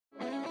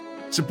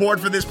Support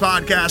for this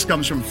podcast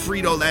comes from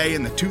Frito-Lay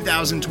and the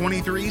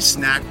 2023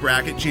 Snack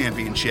Bracket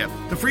Championship.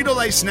 The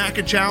Frito-Lay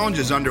Snack Challenge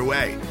is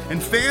underway,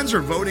 and fans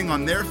are voting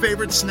on their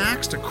favorite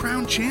snacks to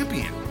crown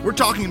champion. We're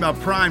talking about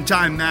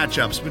prime-time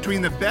matchups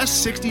between the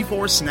best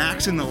 64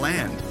 snacks in the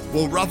land.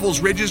 Will Ruffles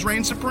Ridges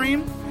reign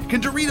supreme?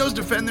 Can Doritos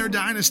defend their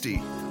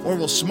dynasty? Or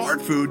will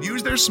Smart Food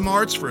use their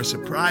smarts for a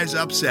surprise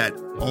upset?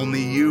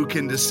 Only you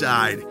can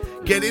decide.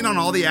 Get in on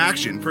all the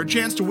action for a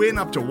chance to win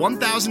up to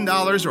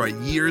 $1,000 or a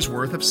year's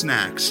worth of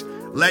snacks.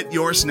 Let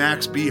your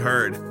snacks be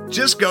heard.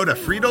 Just go to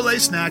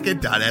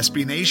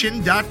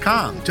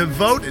fritolaysnacket.sbnation.com to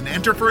vote and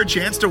enter for a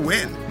chance to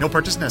win. No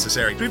purchase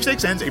necessary.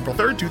 Sweepstakes ends April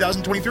 3rd,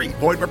 2023.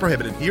 Void where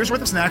prohibited. Year's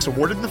worth of snacks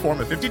awarded in the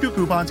form of 52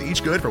 coupons,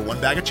 each good for one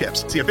bag of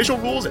chips. See official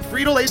rules at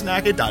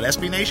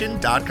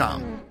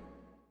fritolaysnacket.sbnation.com.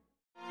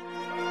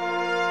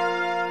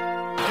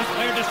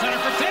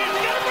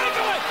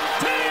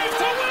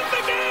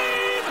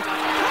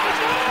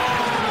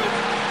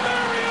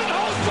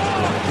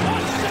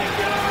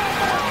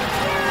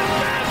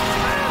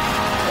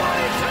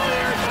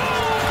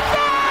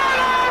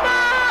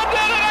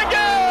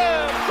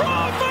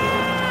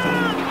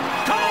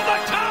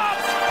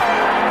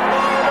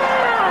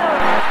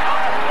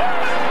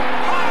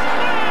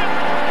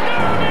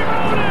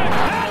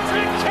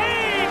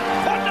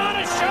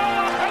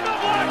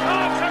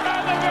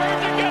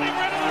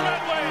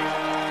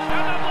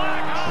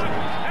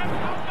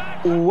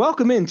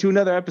 Welcome into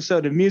another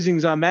episode of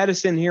Musings on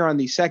Madison here on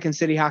the Second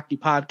City Hockey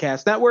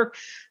Podcast Network.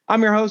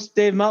 I'm your host,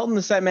 Dave Melton,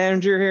 the site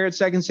manager here at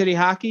Second City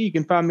Hockey. You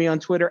can find me on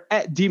Twitter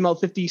at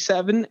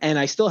DMelt57, and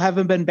I still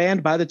haven't been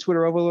banned by the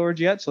Twitter overlords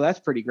yet, so that's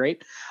pretty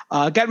great.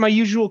 Got my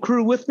usual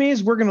crew with me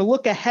as we're going to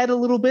look ahead a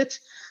little bit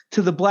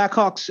to the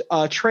Blackhawks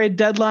trade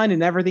deadline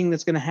and everything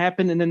that's going to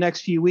happen in the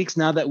next few weeks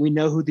now that we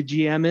know who the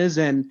GM is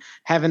and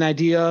have an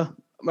idea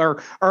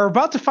or are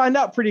about to find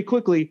out pretty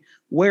quickly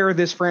where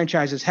this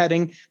franchise is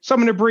heading. So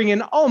I'm going to bring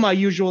in all my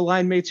usual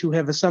line mates who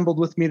have assembled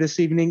with me this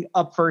evening.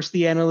 Up first,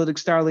 the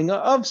analytics darling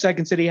of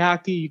Second City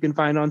Hockey. You can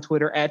find on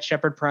Twitter at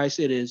Shepard Price.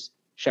 It is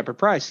Shepard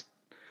Price.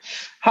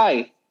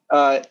 Hi.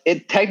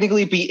 It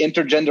technically be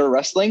intergender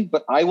wrestling,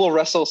 but I will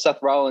wrestle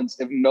Seth Rollins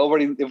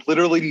if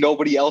literally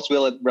nobody else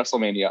will at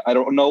WrestleMania. I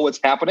don't know what's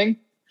happening.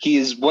 He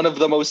is one of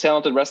the most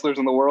talented wrestlers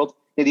in the world,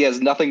 and he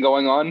has nothing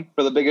going on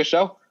for the biggest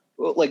show.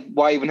 Like,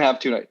 why even have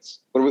two nights?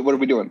 What are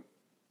we doing?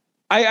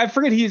 I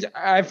forget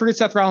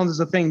Seth Rollins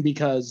is a thing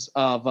because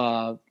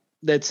of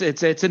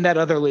it's in that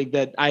other league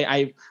that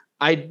I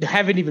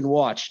haven't even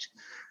watched.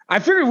 I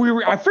figured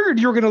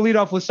you were going to lead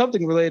off with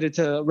something related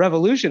to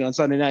Revolution on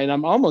Sunday night, and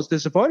I'm almost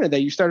disappointed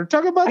that you started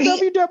talking about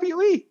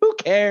WWE. Who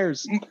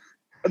cares?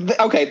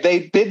 Okay,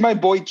 they did my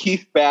boy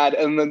Keith bad,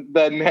 and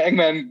then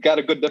Hangman got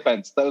a good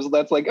defense.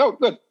 That's like, oh,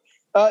 good.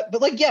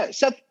 But like, yeah,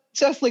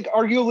 Seth's like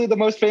arguably the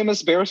most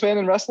famous Bears fan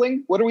in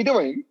wrestling. What are we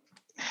doing?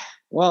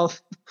 Well,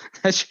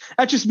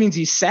 that just means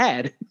he's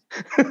sad.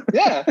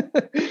 Yeah,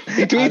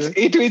 he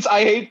tweets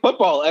I hate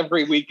football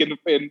every week in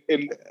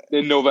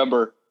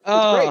November.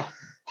 It's great.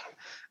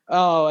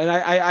 And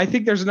I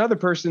think there's another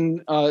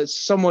person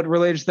somewhat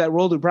related to that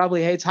world who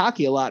probably hates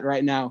hockey a lot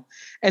right now.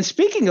 And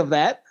speaking of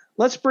that,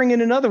 let's bring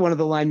in another one of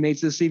the line mates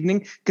this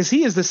evening because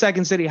he is the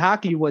Second City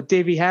Hockey what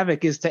Davey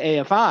Havoc is to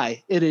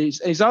AFI.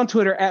 He's on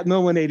Twitter at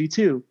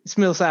Milwin82. It's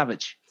Mil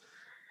Savage.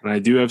 And I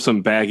do have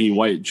some baggy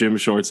white gym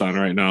shorts on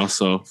right now.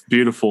 So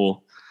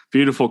beautiful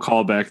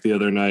callback the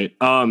other night.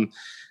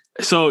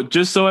 So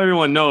just so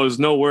everyone knows,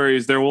 no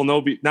worries. There will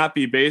not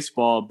be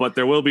baseball, but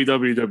there will be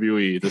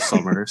WWE this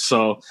summer.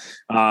 So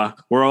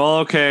we're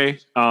all okay.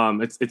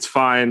 It's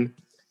fine.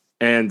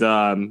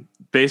 And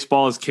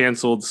baseball is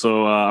canceled.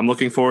 So I'm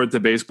looking forward to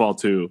baseball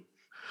too.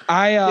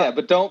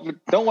 But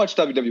don't watch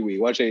WWE.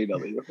 Watch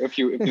AEW if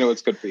you know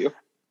what's good for you.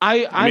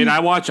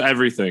 I watch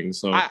everything,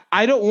 so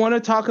I don't want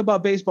to talk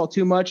about baseball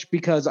too much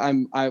because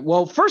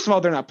well, first of all,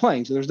 they're not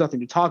playing, so there's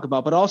nothing to talk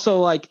about. But also,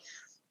 like,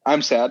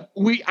 I'm sad.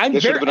 This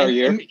should have been our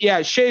year.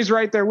 Yeah, Shay's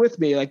right there with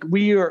me. Like,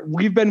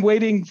 we've been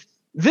waiting.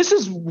 This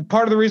is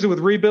part of the reason with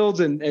rebuilds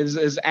and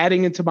is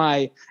adding into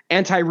my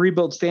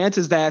anti-rebuild stance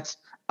is that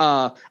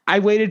I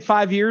waited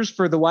 5 years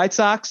for the White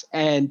Sox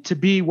and to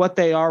be what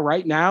they are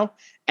right now,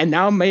 and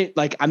now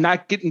I'm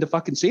not getting to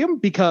fucking see them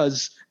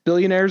because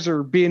billionaires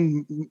are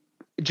being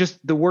just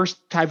the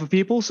worst type of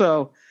people.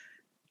 So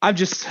I'm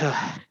just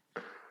the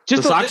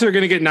Sox are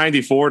going to get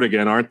 94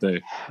 again, aren't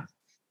they?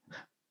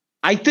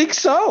 I think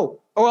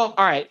so. Well,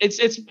 all right.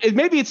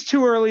 Maybe it's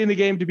too early in the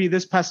game to be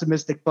this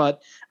pessimistic,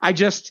 but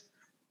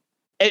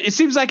it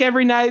seems like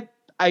every night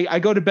I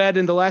go to bed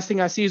and the last thing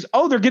I see is,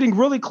 they're getting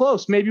really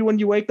close. Maybe when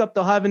you wake up,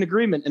 they'll have an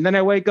agreement. And then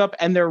I wake up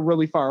and they're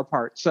really far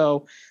apart.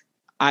 So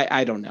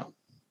I don't know.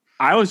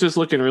 I was just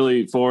looking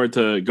really forward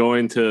to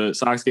going to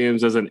Sox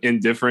games as an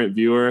indifferent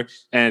viewer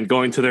and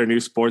going to their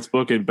new sports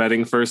book and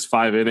betting first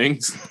 5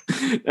 innings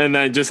and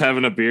then just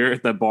having a beer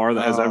at that bar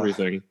that has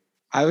everything.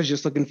 I was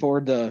just looking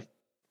forward to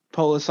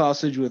Polish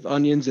sausage with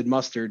onions and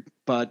mustard,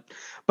 but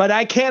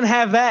I can't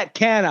have that,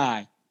 can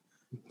I?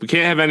 We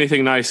can't have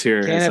anything nice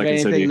here. Can't have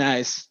anything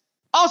nice.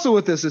 Also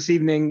with us this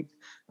evening,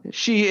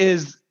 she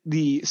is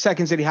the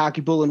Second City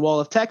Hockey Bulletin wall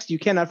of text. You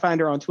cannot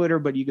find her on Twitter,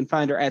 but you can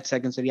find her at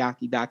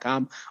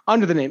secondcityhockey.com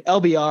under the name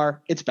LBR.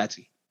 It's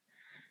Betsy.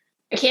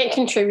 I can't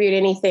contribute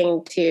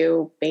anything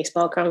to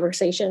baseball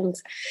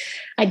conversations.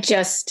 I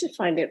just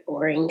find it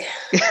boring.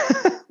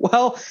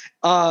 Well,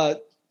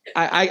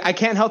 I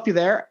can't help you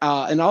there.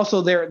 And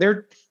also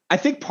they're I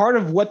think part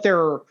of what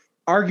they're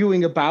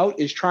arguing about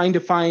is trying to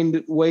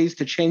find ways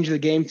to change the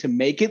game to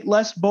make it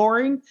less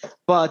boring.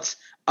 But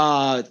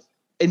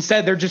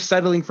instead they're just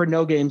settling for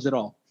no games at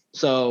all.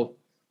 So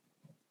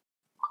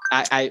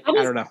I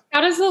don't know.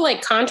 How does the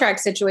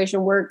contract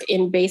situation work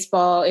in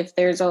baseball if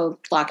there's a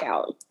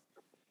lockout?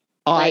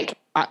 I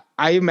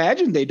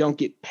imagine they don't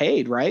get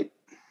paid, right?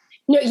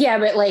 No, yeah,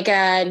 but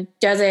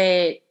does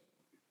it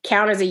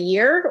count as a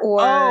year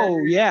or? Oh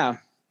yeah.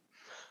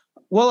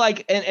 Well,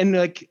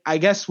 I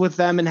guess with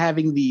them and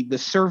having the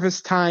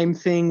service time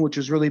thing, which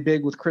was really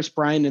big with Chris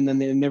Bryant, and then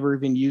they never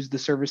even used the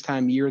service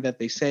time year that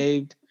they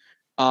saved.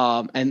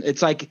 And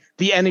it's like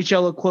the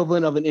NHL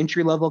equivalent of an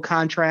entry level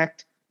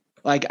contract.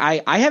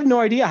 I have no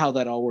idea how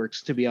that all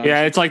works, to be honest.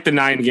 Yeah, it's like the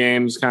 9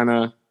 games kind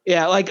of.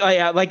 Yeah,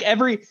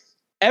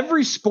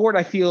 every sport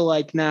I feel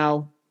like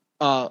now,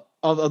 of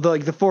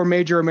the 4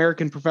 major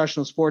American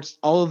professional sports,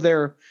 all of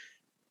their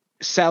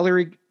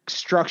salary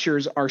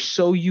structures are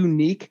so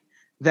unique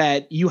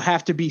that you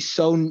have to be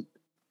so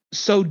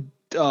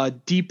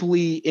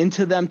deeply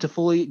into them to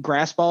fully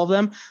grasp all of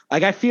them.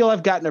 I feel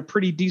I've gotten a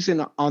pretty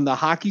decent on the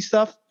hockey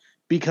stuff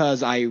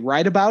because I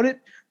write about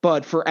it,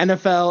 but for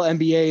NFL,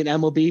 NBA, and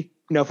MLB,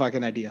 no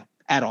fucking idea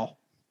at all.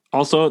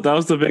 Also, that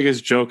was the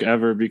biggest joke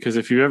ever because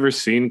if you've ever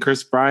seen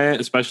Chris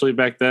Bryant, especially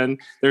back then,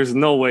 there's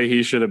no way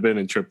he should have been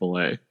in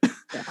AAA.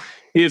 Yeah.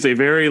 He is a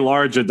very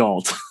large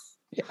adult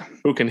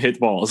who can hit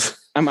balls.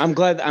 I'm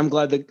glad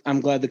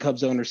the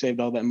Cubs owner saved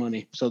all that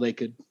money so they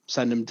could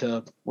send him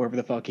to wherever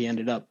the fuck he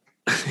ended up.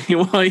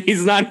 Well,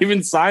 he's not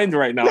even signed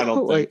right now. I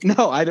don't think.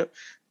 No, I don't.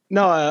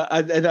 No,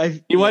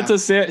 he went to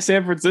San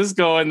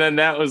Francisco, and then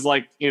that was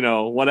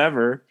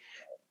whatever.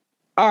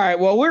 All right.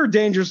 Well, we're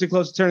dangerously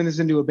close to turning this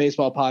into a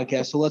baseball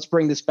podcast, so let's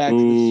bring this back to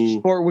the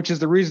sport, which is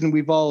the reason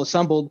we've all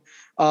assembled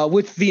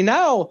with the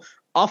now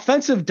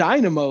offensive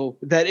dynamo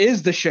that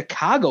is the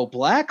Chicago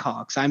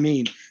Blackhawks. I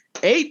mean,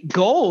 8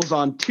 goals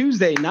on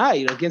Tuesday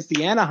night against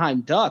the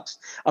Anaheim Ducks.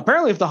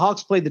 Apparently, if the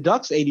Hawks played the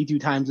Ducks 82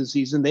 times this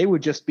season, they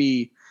would just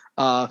be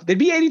they'd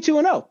be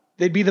 82-0.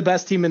 They'd be the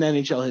best team in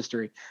NHL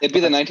history. It'd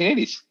be the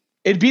 1980s.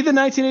 It'd be the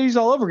 1980s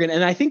all over again.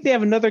 And I think they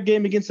have another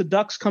game against the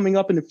Ducks coming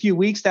up in a few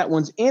weeks. That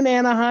one's in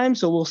Anaheim,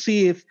 so we'll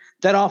see if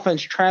that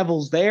offense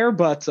travels there.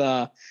 But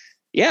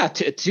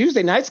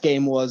Tuesday night's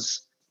game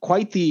was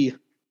quite the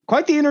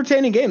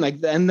entertaining game. They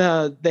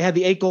had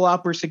the 8-goal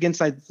outburst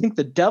against, I think,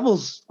 the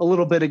Devils a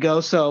little bit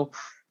ago. So,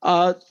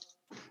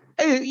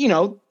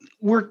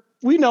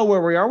 we know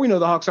where we are. We know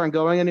the Hawks aren't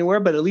going anywhere,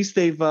 but at least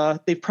they've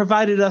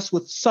provided us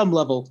with some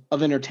level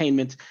of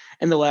entertainment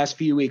in the last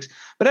few weeks.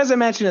 But as I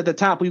mentioned at the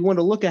top, we want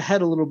to look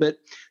ahead a little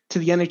bit to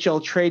the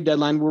NHL trade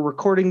deadline. We're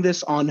recording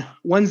this on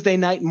Wednesday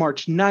night,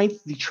 March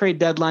 9th. The trade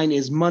deadline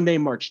is Monday,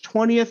 March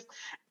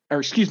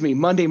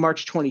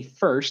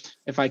 21st,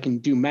 if I can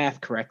do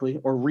math correctly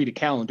or read a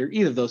calendar.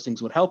 Either of those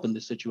things would help in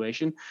this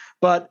situation.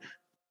 But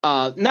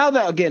now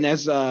that, again,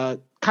 as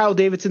Kyle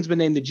Davidson's been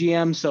named the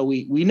GM, so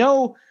we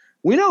know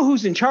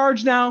who's in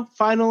charge now,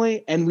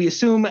 finally, and we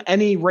assume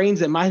any reins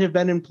that might have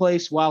been in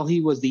place while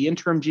he was the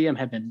interim GM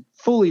have been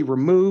fully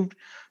removed.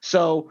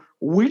 So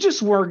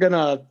we're going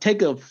to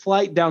take a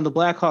flight down the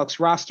Blackhawks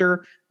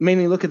roster,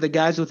 mainly look at the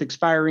guys with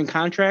expiring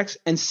contracts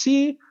and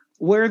see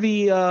where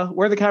the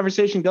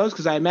conversation goes,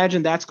 because I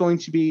imagine that's going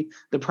to be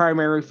the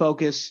primary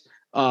focus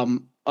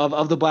of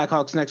the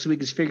Blackhawks next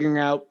week, is figuring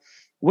out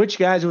which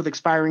guys with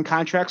expiring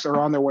contracts are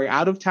on their way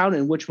out of town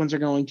and which ones are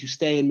going to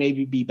stay and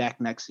maybe be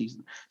back next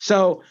season.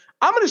 So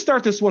I'm going to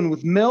start this one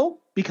with Mill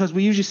because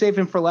we usually save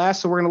him for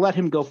last. So we're going to let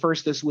him go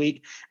first this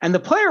week. And the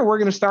player we're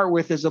going to start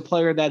with is a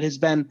player that has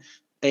been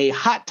a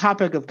hot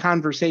topic of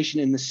conversation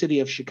in the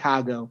city of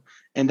Chicago,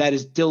 and that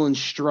is Dylan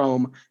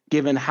Strome,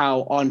 given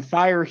how on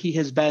fire he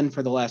has been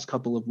for the last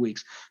couple of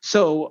weeks.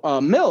 So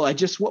Mill,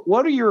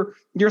 what are your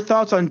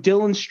thoughts on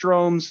Dylan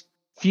Strome's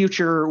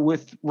future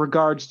with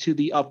regards to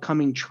the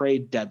upcoming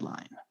trade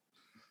deadline?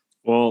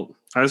 Well,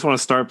 I just want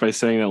to start by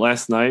saying that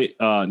last night,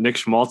 Nick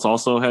Schmaltz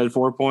also had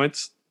 4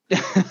 points,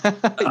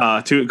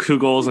 2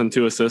 goals and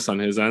 2 assists on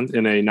his end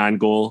in a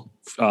 9-goal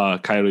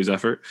Coyotes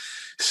effort.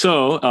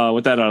 So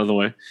with that out of the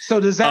way. So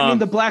does that mean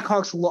the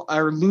Blackhawks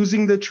are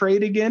losing the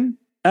trade again?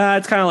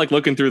 It's kind of like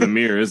looking through the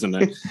mirror, isn't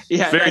it?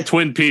 Yeah, very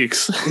Twin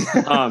Peaks.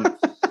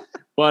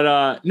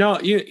 But no,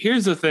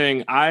 here's the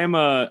thing. I'm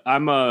a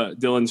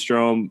Dylan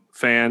Strome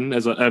fan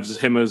as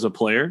him as a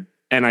player,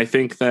 and I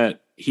think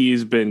that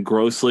he's been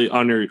grossly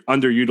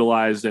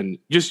underutilized and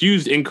just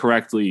used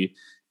incorrectly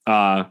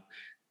for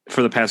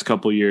the past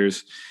couple of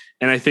years.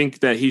 And I think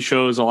that he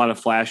shows a lot of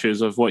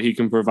flashes of what he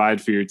can provide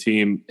for your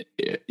team,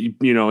 in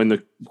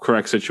the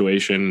correct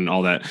situation and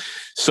all that.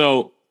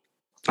 So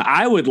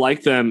I would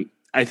like them.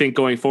 I think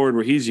going forward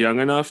where he's young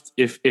enough,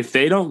 if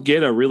they don't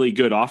get a really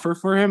good offer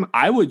for him,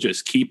 I would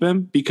just keep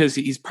him because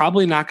he's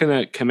probably not going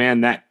to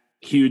command that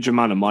huge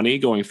amount of money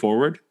going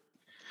forward.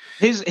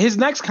 His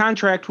next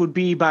contract would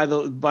be by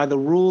the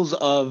rules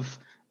of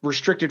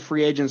restricted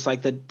free agents,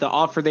 like the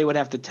offer they would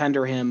have to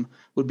tender him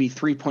would be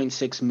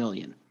 $3.6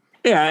 million.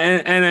 Yeah,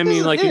 and I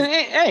mean, like, it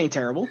ain't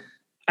terrible.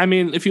 I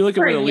mean, if you look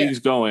at where the league's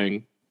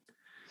going,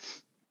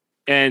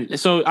 and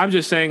so I'm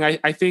just saying,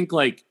 I think,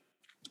 like,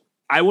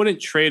 I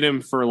wouldn't trade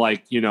him for,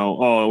 like, you know,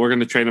 oh, we're going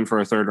to trade him for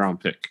a 3rd round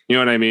pick. You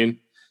know what I mean?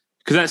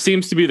 Because that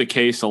seems to be the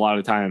case a lot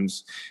of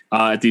times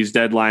at these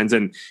deadlines.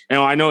 And, you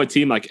know, I know a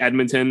team like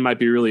Edmonton might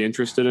be really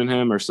interested in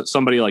him or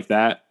somebody like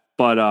that.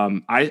 But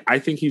I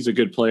think he's a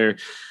good player.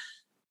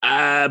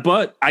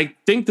 But I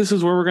think this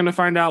is where we're going to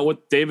find out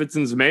what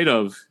Davidson's made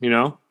of, you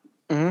know,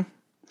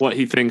 what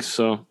he thinks.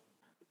 So.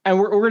 And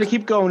we're going to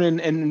keep going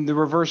in the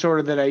reverse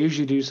order that I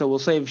usually do. So we'll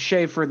save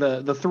Shea for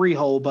the 3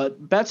 hole.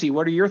 But Betsy,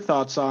 what are your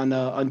thoughts on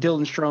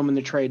Dylan Strome and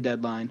the trade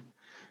deadline?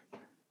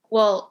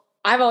 Well,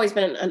 I've always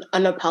been an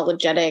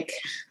unapologetic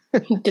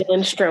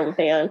Dylan Strome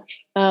fan.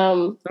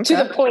 To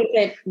the point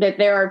that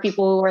there are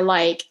people who are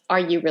like, are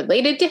you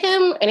related to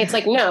him? And it's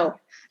like, no,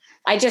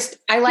 I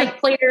like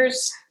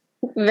players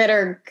that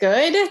are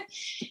good.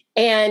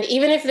 And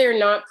even if they're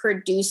not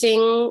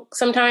producing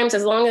sometimes,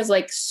 as long as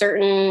like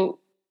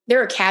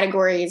there are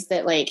categories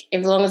that, like,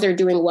 as long as they're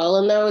doing well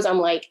in those, I'm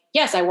like,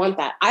 yes, I want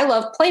that. I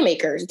love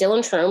playmakers. Dylan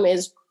Strome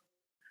is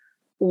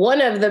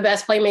one of the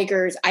best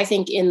playmakers, I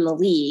think, in the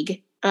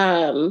league.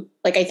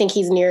 Like, I think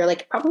he's near,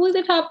 like, probably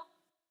the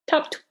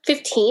top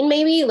 15,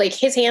 maybe. Like,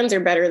 his hands are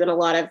better than a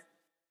lot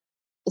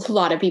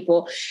of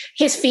people.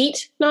 His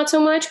feet, not so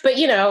much, but,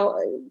 you know,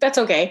 that's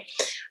okay.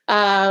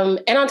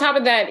 And on top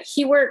of that,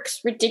 he works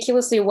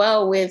ridiculously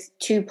well with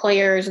 2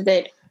 players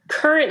that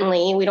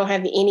currently we don't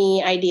have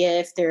any idea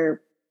if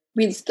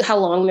how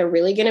long they're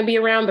really going to be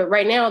around. But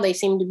right now they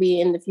seem to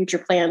be in the future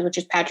plans, which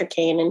is Patrick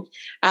Kane and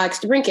Alex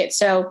DeBrincat.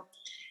 So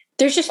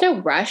there's just no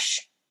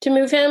rush to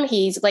move him.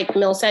 He's, like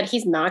Mill said,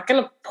 he's not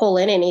going to pull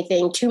in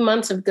anything. 2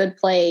 months of good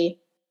play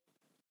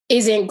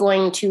isn't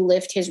going to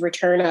lift his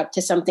return up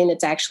to something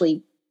that's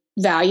actually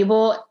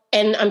valuable.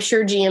 And I'm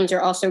sure GMs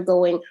are also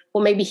going,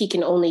 well, maybe he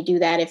can only do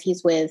that if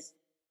he's with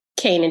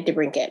Kane and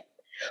DeBrincat,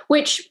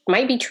 which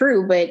might be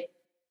true, but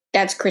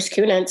that's Chris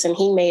Kunitz, and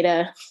he made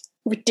a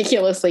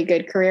ridiculously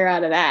good career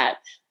out of that,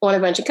 won a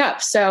bunch of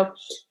cups. So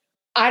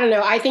I don't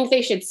know. I think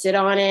they should sit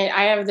on it.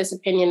 I have this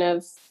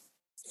opinion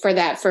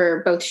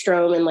for both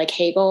Strome and, like,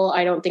 Hagel.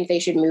 I don't think they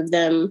should move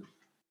them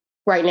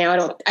right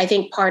now. I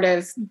think part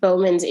of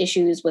Bowman's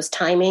issues was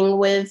timing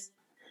with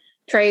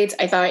trades.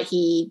 I thought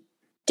he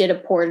did a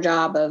poor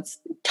job of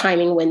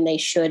timing when they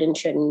should and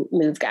shouldn't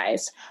move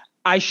guys.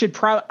 I should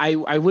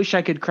I wish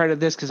I could credit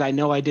this because I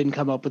know I didn't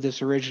come up with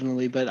this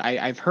originally, but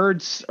I've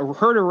heard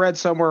or read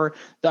somewhere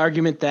the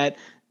argument that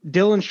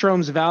Dylan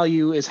Strome's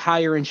value is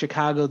higher in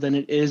Chicago than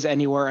it is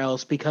anywhere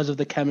else because of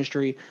the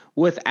chemistry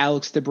with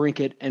Alex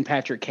DeBrincat and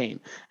Patrick Kane,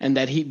 and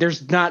that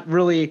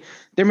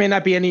there may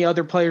not be any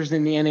other players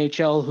in the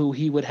NHL who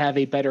he would have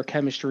a better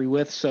chemistry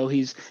with. So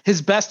his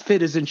best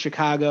fit is in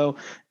Chicago,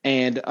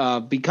 and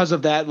because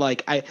of that,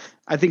 like I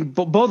think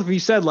both of you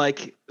said,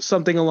 like,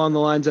 something along the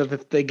lines of,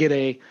 if they get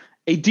a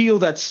deal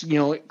that's, you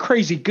know,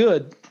 crazy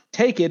good,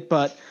 take it.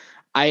 But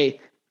I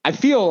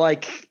feel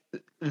like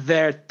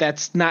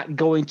that's not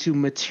going to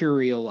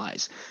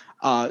materialize.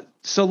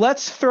 So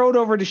let's throw it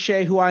over to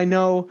Shea, who I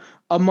know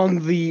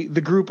among the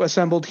group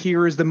assembled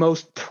here is the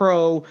most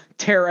pro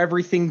tear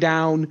everything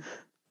down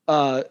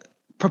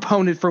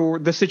proponent for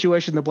the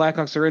situation the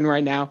Blackhawks are in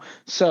right now.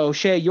 So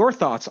Shea, your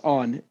thoughts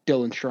on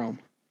Dylan Strome?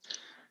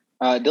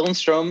 Dylan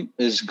Strome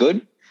is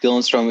good. Dylan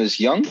Strome is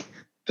young.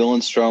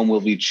 Dylan Strome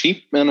will be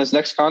cheap in his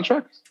next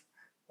contract.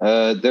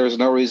 There is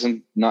no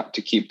reason not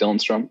to keep Dylan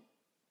Strome.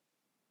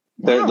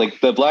 They're like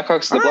the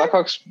Blackhawks,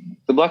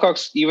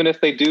 even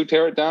if they do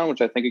tear it down,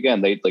 which I think,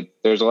 again,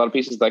 there's a lot of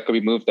pieces that could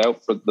be moved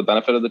out for the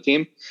benefit of the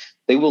team.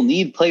 They will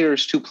need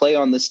players to play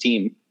on this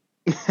team.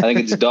 I think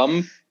it's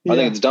dumb. Yeah. I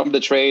think it's dumb to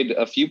trade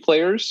a few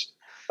players.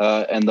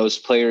 And those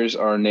players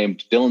are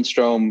named Dylan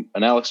Strome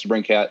and Alex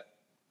DeBrincat.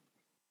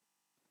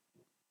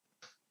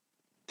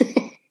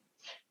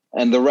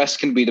 And the rest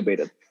can be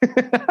debated.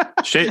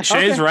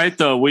 Shay's right,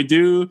 though. They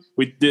do.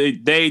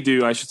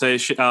 I should say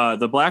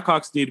the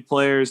Blackhawks need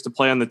players to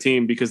play on the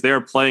team because they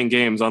are playing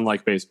games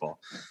unlike baseball.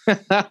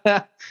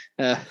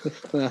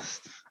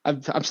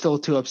 I'm still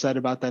too upset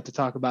about that to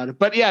talk about it.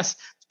 But yes,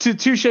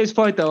 to Shay's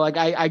point, though, like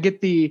I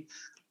get the.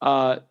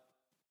 I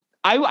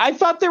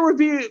thought there would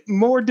be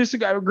more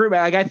disagreement.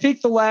 Like, I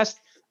think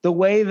the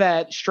way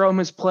that Strome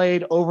has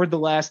played over the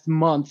last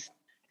month,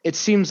 it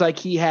seems like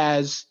he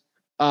has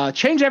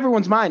change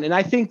everyone's mind. And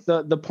I think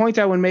the point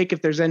I would make,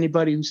 if there's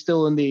anybody who's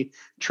still in the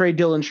trade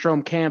Dylan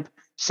Strome camp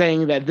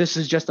saying that this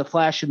is just a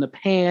flash in the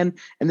pan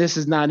and this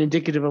is not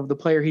indicative of the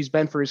player he's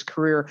been for his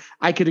career,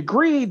 I could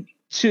agree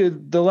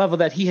to the level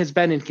that he has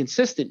been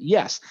inconsistent.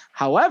 Yes.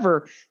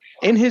 However,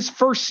 in his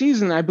first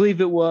season, I believe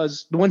it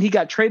was when he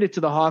got traded to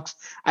the Hawks,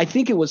 I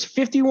think it was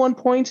 51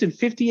 points in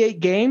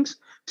 58 games.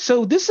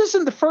 So this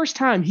isn't the first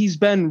time he's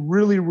been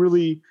really,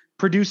 really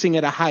producing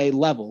at a high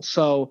level.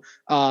 So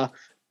I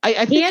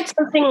think he had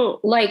something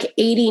like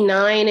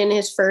 89 in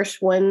his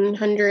first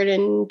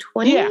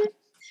 120.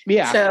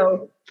 Yeah.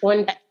 So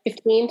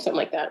 115, something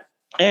like that.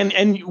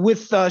 And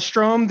with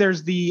Strome,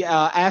 there's the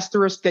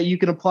asterisk that you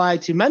can apply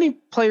to many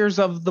players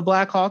of the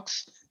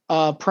Blackhawks,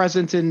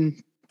 present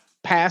and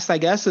past, I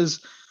guess,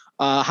 is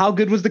how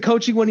good was the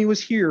coaching when he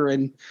was here?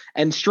 And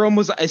Strome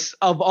was,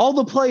 of all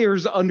the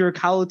players under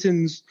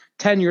Colleton's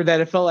tenure that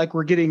it felt like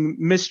were getting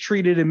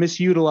mistreated and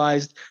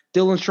misutilized,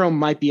 Dylan Strome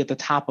might be at the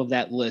top of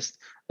that list,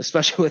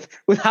 especially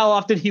with how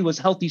often he was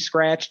healthy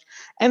scratched.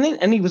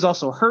 And he was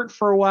also hurt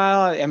for a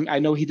while. And I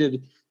know he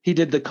did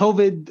the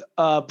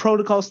COVID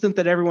protocol stint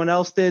that everyone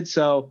else did.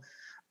 So,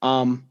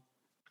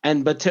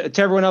 but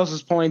to everyone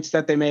else's points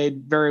that they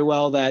made very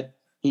well, that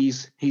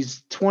he's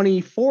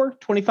 24,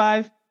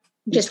 25.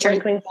 Just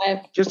turned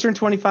 25. Just turned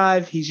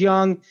 25. He's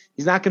young.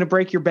 He's not going to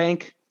break your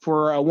bank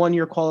for a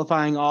 1-year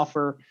qualifying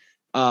offer.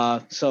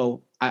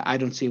 So I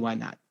don't see why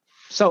not.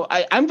 So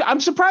I'm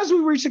surprised we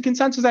reached a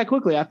consensus that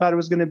quickly. I thought it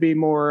was going to be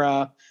more.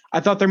 I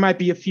thought there might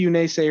be a few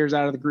naysayers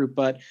out of the group,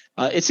 but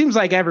it seems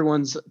like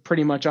everyone's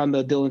pretty much on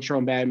the Dylan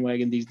Strome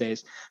bandwagon these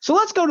days. So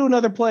let's go to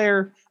another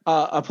player,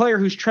 a player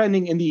who's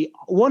trending in the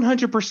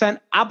 100%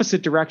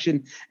 opposite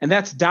direction, and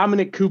that's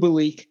Dominik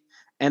Kubalik.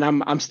 And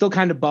I'm still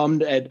kind of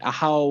bummed at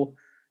how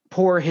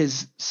poor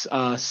his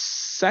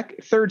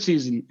third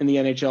season in the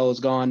NHL has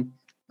gone.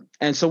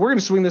 And so we're going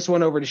to swing this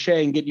one over to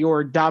Shay and get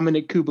your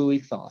Dominik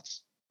Kubalik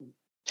thoughts.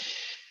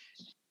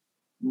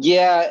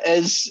 Yeah,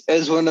 as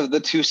one of the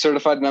 2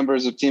 certified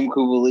members of Team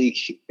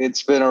Kubalik,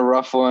 it's been a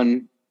rough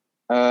one.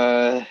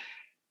 I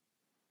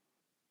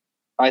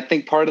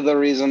think part of the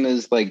reason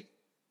is, like,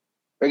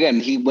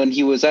 again, when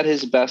he was at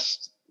his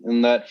best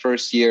in that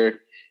first year,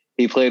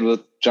 he played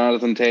with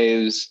Jonathan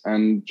Toews,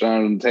 and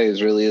Jonathan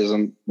Toews really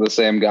isn't the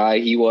same guy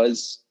he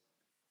was,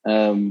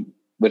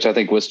 which I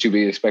think was to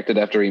be expected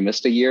after he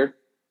missed a year.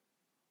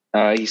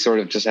 He sort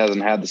of just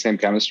hasn't had the same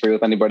chemistry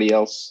with anybody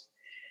else.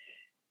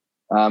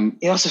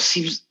 It also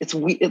seems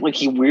like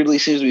he weirdly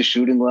seems to be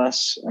shooting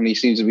less, and he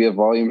seems to be a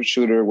volume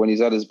shooter when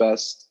he's at his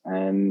best.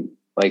 And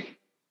like,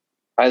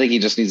 I think he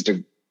just needs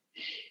to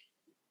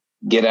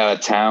get out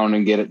of town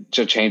and get it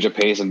to change of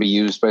pace and be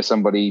used by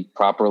somebody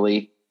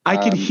properly. I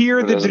could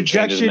hear the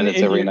dejection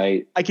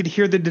I could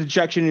hear the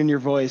dejection in your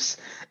voice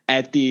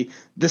at the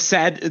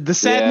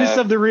sadness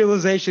of the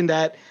realization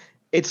that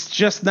it's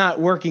just not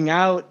working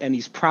out, and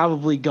he's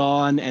probably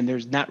gone, and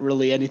there's not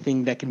really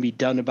anything that can be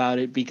done about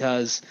it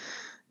because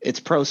it's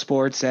pro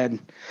sports, and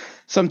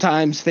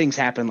sometimes things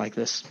happen like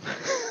this.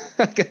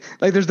 Like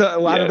there's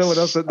I don't know what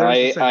else.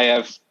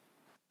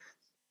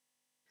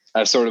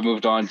 I've sort of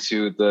moved on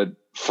to the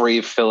free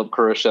Philip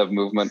Kurashev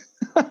movement.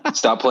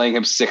 Stop playing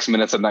him 6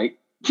 minutes a night.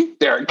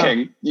 Derek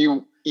King,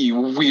 you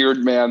weird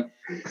man.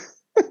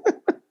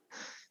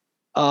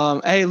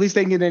 Hey, at least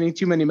they didn't get any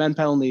too many men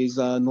penalties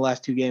in the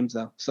last 2 games,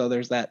 though. So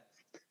there's that.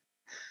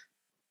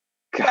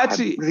 God,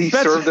 Betsy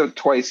served them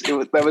twice.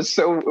 It was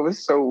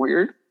so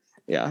weird.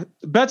 Yeah,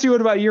 Betsy,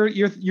 what about your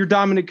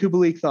Dominik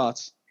Kubalik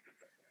thoughts?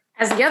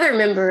 As the other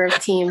member of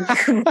Team,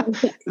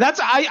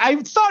 I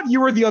thought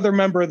you were the other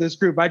member of this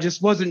group. I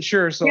just wasn't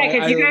sure. So yeah,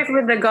 because you guys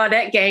were the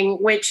Gaudette gang,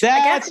 which I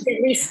guess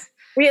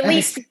we at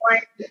least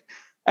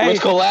was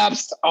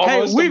collapsed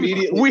almost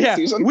immediately.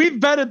 We've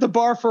been at the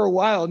bar for a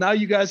while. Now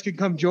you guys can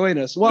come join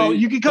us. Well,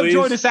 you can come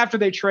join us after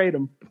they trade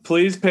them.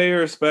 Please pay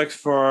your respects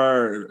for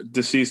our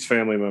deceased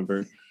family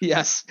member.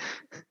 Yes.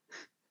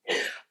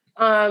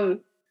 I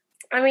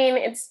mean,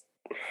 it's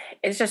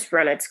just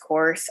run its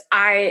course.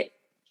 I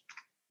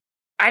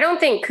don't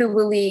think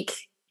Kubalik,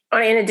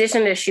 in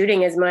addition to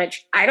shooting as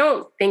much, I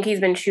don't think he's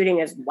been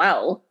shooting as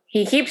well.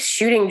 He keeps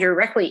shooting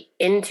directly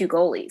into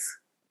goalies.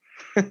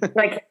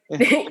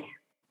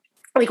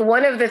 Like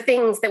one of the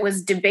things that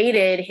was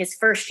debated his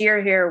first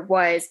year here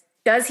was,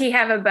 does he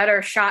have a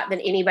better shot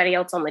than anybody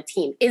else on the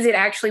team? Is it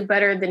actually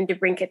better than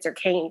DeBrincat's or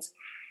Kane's?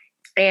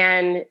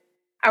 And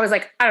I was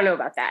like, I don't know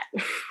about that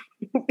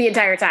the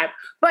entire time.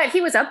 But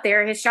he was up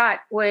there. His shot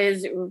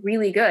was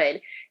really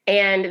good.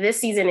 And this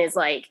season is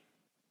like,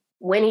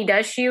 when he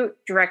does shoot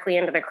directly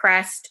into the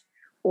crest,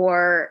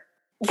 or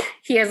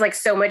he has like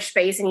so much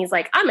space and he's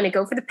like, I'm going to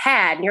go for the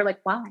pad. And you're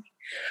like, why?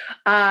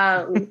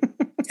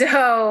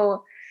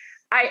 So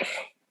I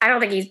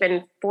don't think he's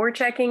been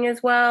forechecking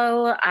as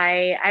well.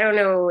 I don't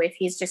know if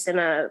he's just in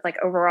a like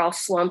overall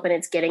slump and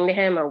it's getting to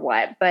him or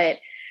what. But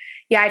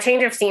yeah, a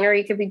change of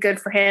scenery could be good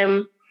for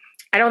him.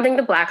 I don't think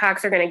the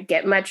Blackhawks are going to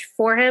get much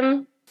for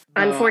him,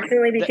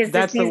 unfortunately, because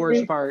that's the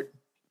worst part.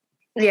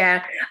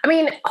 Yeah. I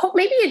mean,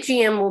 maybe a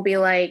GM will be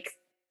like,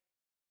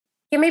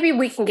 yeah, maybe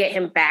we can get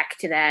him back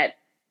to that,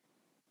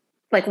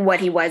 like what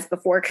he was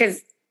before,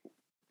 because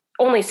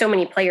only so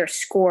many players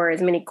score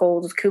as many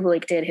goals as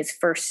Kubalik did his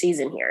first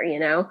season here, you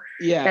know?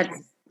 Yeah.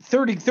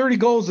 30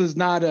 goals is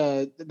not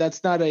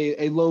that's not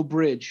a low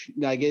bridge.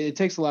 Like it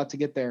takes a lot to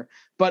get there.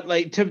 But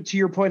like to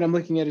your point, I'm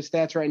looking at his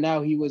stats right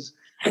now. He was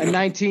a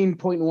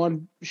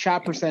 19.1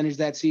 shot percentage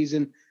that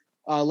season,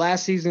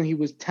 Last season he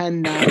was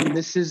 10-9.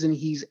 This season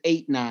he's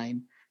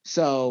 8-9.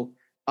 So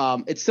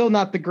it's still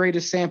not the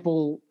greatest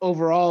sample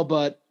overall,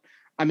 but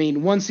I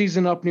mean, one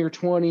season up near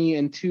 20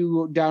 and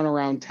two down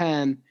around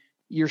 10.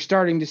 You're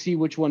starting to see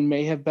which one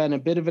may have been a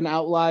bit of an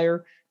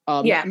outlier.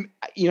 I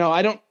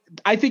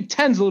think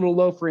 10's a little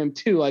low for him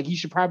too. Like he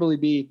should probably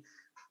be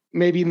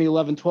maybe in the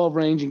 11-12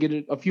 range and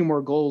get a few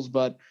more goals.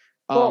 But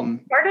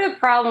part of the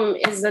problem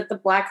is that the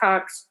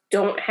Blackhawks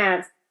don't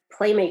have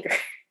playmakers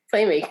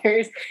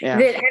that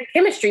have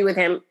chemistry with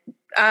him.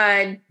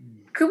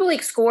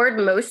 Kubalik scored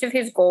most of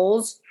his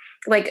goals,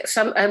 like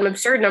an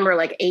absurd number,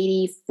 like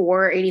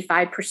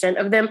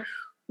 85% of them.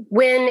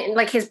 When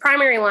like his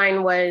primary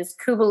line was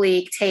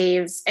Kubalik,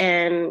 Taves,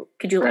 and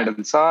Kajula.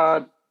 Brandon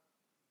Saad.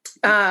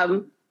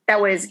 That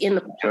was in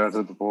the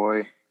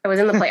playoffs. That was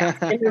in the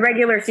playoffs. In the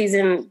regular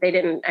season, they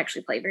didn't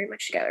actually play very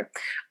much together.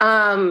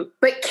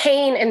 But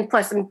Kane, and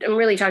plus I'm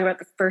really talking about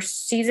the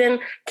first season,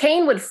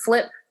 Kane would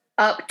flip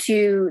up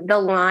to the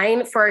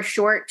line for a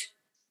short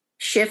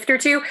shift or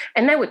two,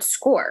 and they would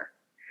score.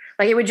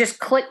 Like it would just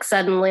click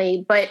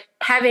suddenly. But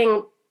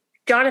having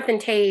Jonathan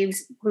Taves,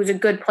 who's a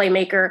good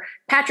playmaker,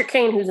 Patrick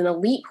Kane, who's an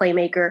elite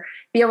playmaker,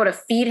 be able to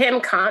feed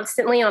him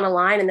constantly on a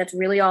line, and that's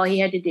really all he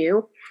had to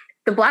do.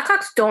 The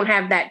Blackhawks don't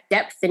have that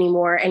depth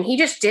anymore, and he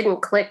just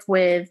didn't click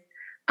with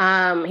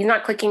he's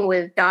not clicking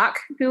with Doc,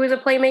 who is a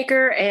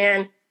playmaker,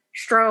 and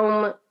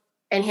Strome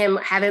and him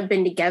haven't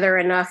been together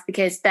enough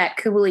because that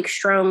Kubalik,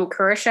 Strome,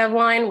 Kurashev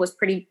line was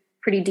pretty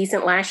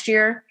decent last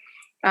year.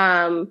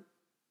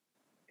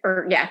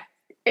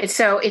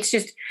 It's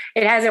just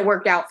it hasn't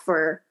worked out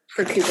for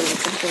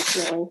Kubalik,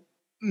 unfortunately.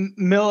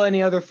 Mill,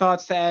 any other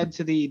thoughts to add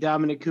to the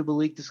Dominic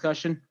Kubalik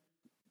discussion?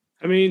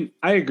 I mean,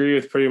 I agree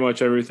with pretty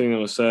much everything that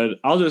was said.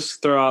 I'll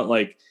just throw out,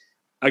 like,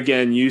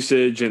 again,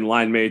 usage and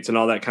line mates and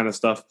all that kind of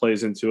stuff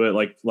plays into it,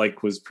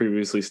 like was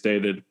previously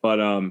stated.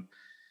 But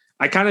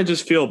I kind of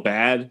just feel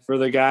bad for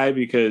the guy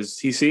because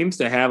he seems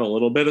to have a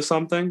little bit of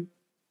something.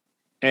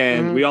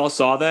 And we all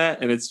saw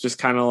that. And it's just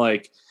kind of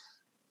like,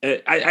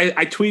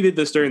 I tweeted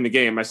this during the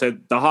game. I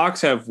said, the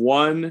Hawks have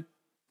one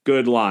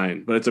good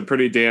line, but it's a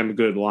pretty damn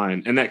good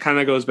line. And that kind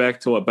of goes back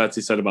to what Betsy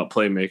said about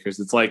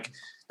playmakers. It's like,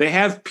 they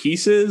have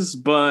pieces,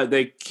 but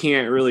they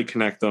can't really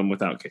connect them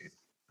without Kane.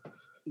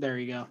 There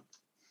you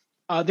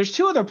go. There's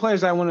two other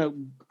players I want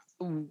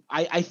to –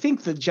 I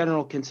think the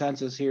general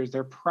consensus here is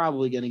they're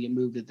probably going to get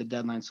moved at the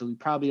deadline, so we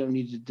probably don't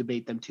need to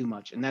debate them too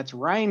much, and that's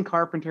Ryan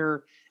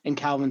Carpenter and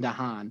Calvin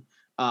DeHaan.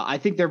 I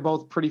think they're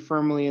both pretty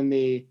firmly in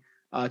the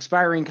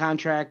expiring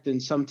contract,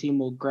 and some team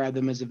will grab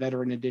them as a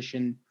veteran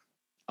addition,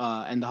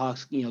 and the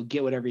Hawks,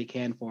 get whatever you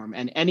can for them.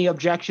 And any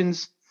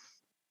objections?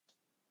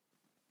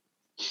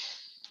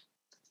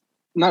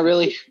 Not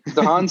really.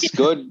 DeHaan's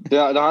good.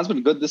 DeHaan's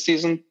been good this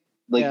season.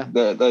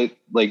 The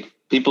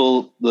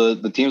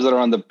teams that are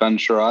on the Ben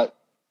Sherratt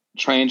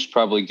train should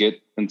probably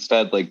get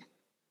instead. Like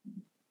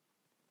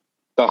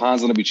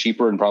DeHaan's going to be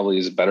cheaper and probably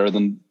is better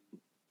than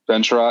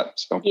Ben Sherratt.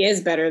 So he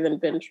is better than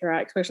Ben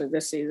Sherratt, especially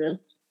this season.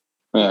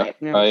 Yeah,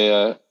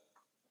 I'd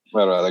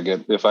rather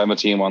get, if I'm a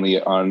team on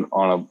a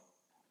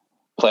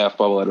playoff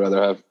bubble, I'd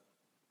rather have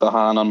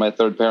DeHaan on my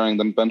third pairing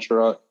than Ben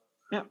Sherratt.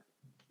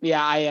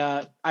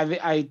 Yeah.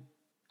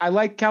 I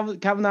like Calvin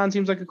DeHaan.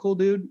 Seems like a cool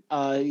dude.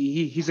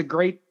 He's a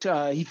great.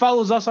 He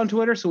follows us on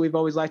Twitter, so we've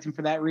always liked him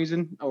for that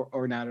reason,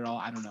 or not at all.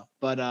 I don't know,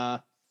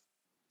 but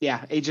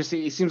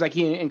it seems like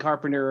he and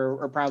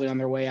Carpenter are probably on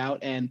their way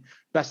out. And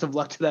best of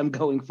luck to them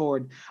going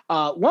forward.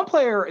 One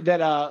player that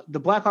the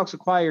Blackhawks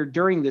acquired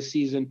during this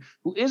season,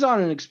 who is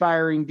on an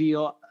expiring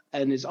deal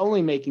and is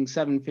only making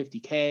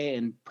 $750K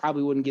and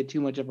probably wouldn't get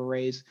too much of a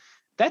raise.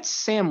 That's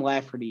Sam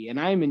Lafferty, and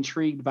I'm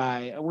intrigued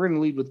by. We're going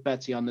to lead with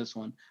Betsy on this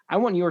one. I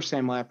want your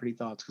Sam Lafferty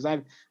thoughts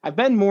because I've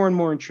been more and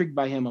more intrigued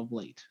by him of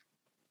late.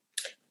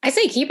 I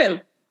say keep him.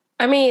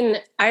 I mean,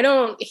 I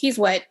don't. He's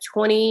what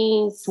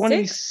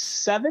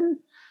 27.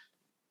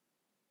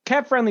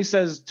 Cap Friendly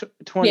says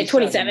 27. Yeah,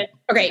 27.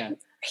 Okay, yeah.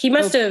 He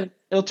must have.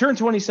 It'll turn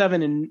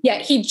 27 and. Yeah,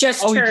 he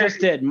just. Oh, turned, he just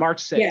did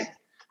March 6th. Yeah,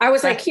 I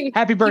was like,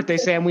 happy birthday,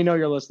 Sam. We know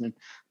you're listening.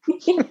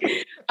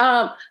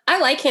 I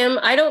like him.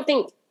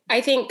 I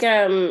think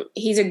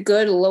he's a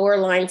good lower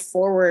line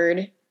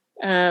forward.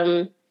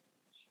 And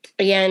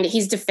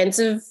he's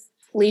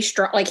defensively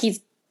strong. Like he's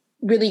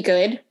really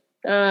good.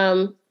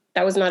 That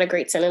was not a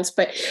great sentence,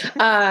 but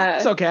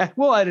it's okay.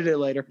 We'll edit it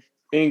later.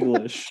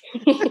 English.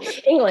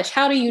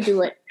 How do you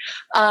do it?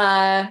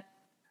 I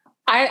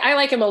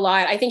like him a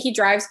lot. I think he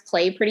drives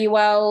play pretty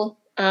well.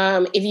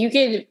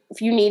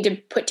 If you need to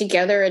put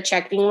together a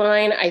checking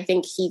line, I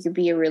think he could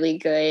be a really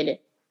good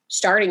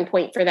starting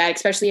point for that,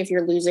 especially if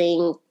you're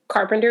losing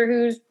Carpenter,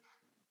 who's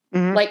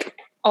like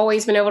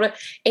always been able to,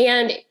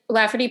 and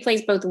Lafferty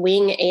plays both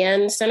wing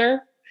and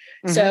center.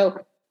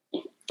 So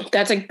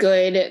that's a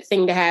good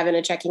thing to have in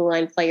a checking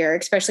line player,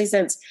 especially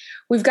since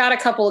we've got a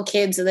couple of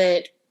kids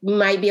that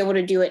might be able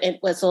to do it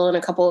at Whistle and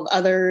a couple of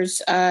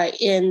others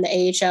in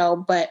the AHL,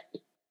 but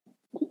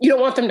you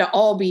don't want them to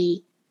all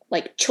be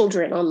like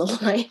children on the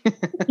line.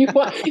 you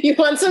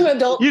want some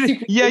adult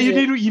supervision. Yeah,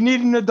 you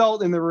need an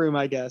adult in the room,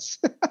 I guess.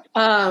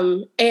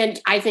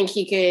 And I think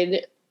he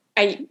could.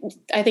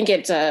 I think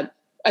it's a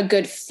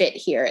good fit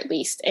here at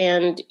least.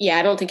 And yeah,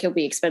 I don't think he'll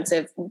be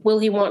expensive. Will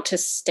he want to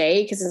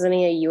stay? Because isn't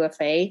he a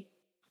UFA?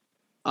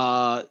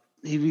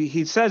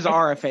 He says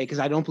RFA because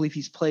I don't believe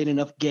he's played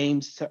enough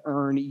games to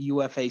earn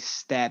UFA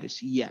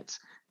status yet.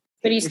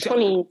 But he's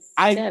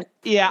 27.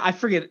 I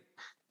forget.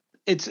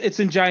 It's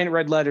in giant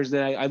red letters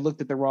that I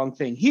looked at the wrong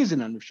thing. He's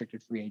an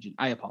unrestricted free agent.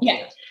 I apologize.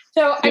 Yeah.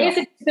 So I guess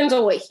it depends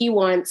on what he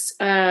wants,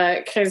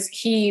 because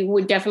he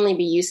would definitely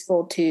be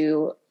useful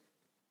to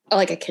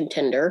like a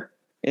contender.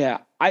 Yeah,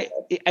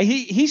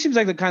 he seems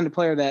like the kind of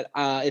player that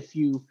if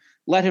you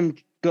let him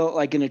go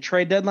like in a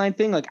trade deadline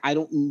thing, like I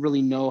don't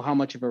really know how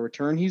much of a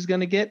return he's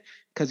going to get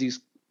because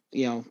he's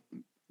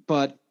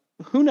but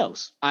who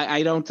knows?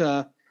 I don't.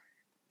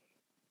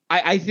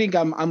 I think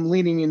I'm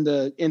leaning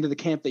into the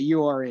camp that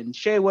you are in.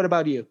 Shay, what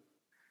about you?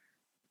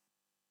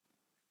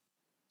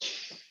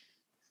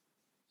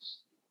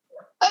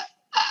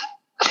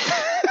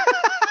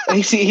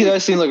 He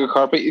does seem like a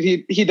carpenter.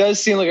 He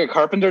does seem like a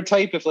carpenter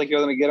type. If like you're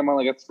going to get him on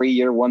like a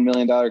 3-year, $1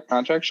 million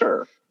contract,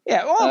 sure.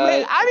 Yeah, well,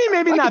 I mean,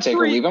 maybe not take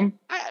 3. Or leave him.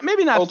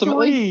 Maybe not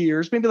ultimately. 3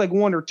 years. Maybe like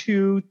 1 or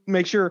 2.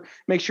 Make sure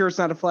it's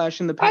not a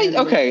flash in the pan.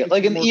 Okay,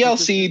 like an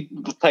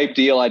ELC type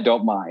deal, I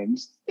don't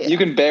mind. Yeah. You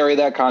can bury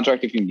that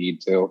contract if you need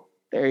to.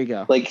 There you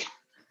go. Like,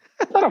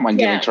 I don't mind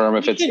giving term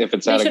if it's at a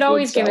good salary. You should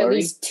always give at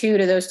least 2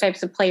 to those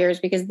types of players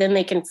because then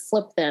they can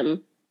flip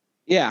them.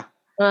 Yeah.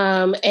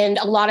 And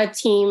a lot of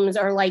teams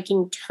are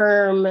liking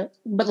term,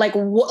 but like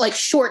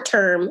short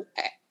term,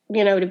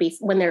 to be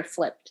when they're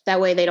flipped. That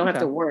way they don't have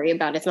to worry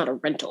about it. It's not a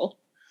rental.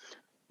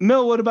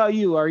 Mill, what about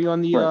you? Are you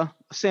on the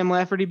Sam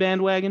Lafferty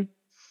bandwagon?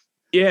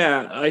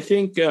 Yeah, I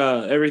think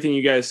everything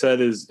you guys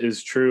said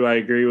is true. I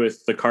agree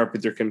with the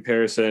Carpenter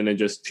comparison and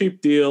just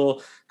cheap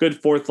deal,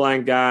 good fourth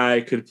line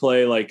guy, could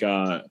play like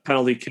a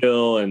penalty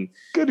kill and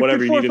whatever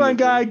good you fourth need. Line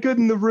guy, good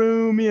in the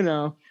room,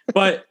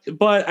 But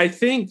I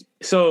think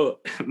so.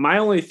 My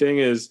only thing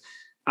is,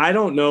 I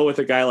don't know with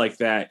a guy like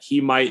that. He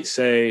might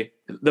say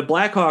the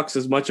Blackhawks,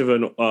 as much of a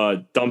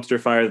dumpster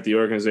fire that the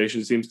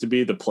organization seems to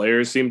be, the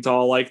players seem to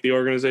all like the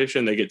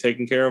organization. They get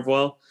taken care of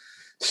well.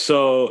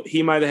 So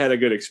he might have had a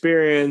good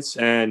experience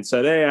and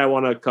said, hey, I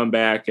want to come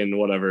back and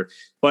whatever.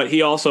 But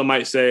he also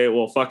might say,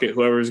 well, fuck it.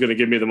 Whoever's going to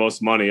give me the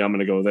most money, I'm going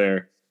to go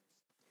there.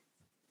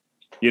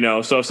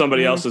 So if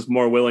somebody else is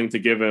more willing to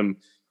give him,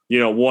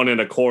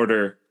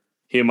 1.25,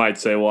 he might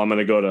say, well, I'm going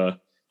to go to,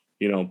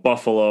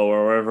 Buffalo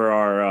or wherever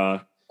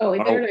our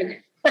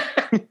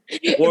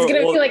it's going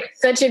to be like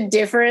such a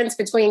difference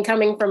between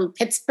coming from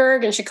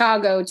Pittsburgh and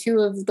Chicago, 2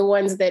 of the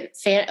ones that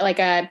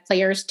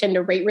players tend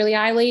to rate really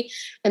highly,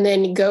 and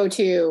then go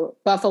to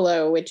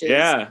Buffalo, which is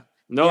I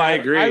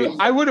agree.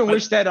 I wouldn't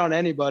wish that on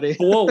anybody.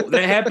 Well,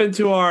 that happened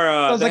to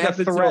our sounds like a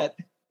threat.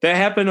 That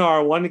happened to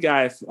our one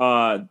guy,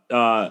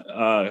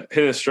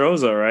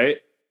 Hinestroza, right?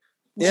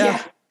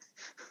 Yeah.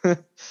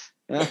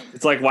 Yeah.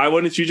 It's like, why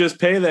wouldn't you just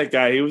pay that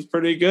guy? He was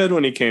pretty good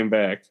when he came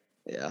back.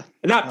 Yeah.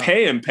 Not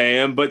pay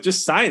him, but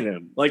just sign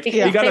him. Like he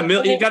got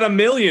 $1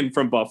 million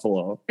from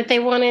Buffalo. But they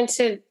wanted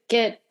to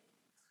get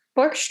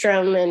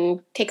Borkstrom and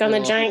take on the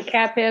giant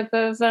cap hit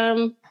of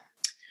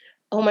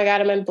oh my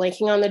God, I'm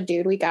blanking on the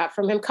dude we got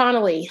from him,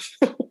 Connolly.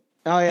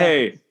 Oh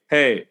yeah.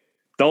 Hey.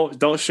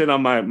 Don't shit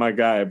on my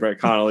guy, Brett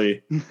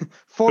Connolly,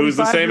 who's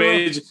the same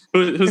age,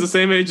 who's the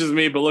same age as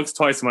me, but looks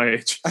twice my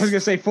age. I was gonna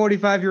say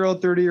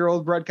 45-year-old,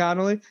 30-year-old Brett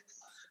Connolly.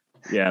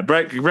 Yeah,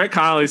 Brett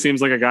Connolly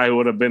seems like a guy who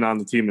would have been on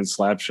the team in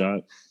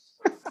Slapshot.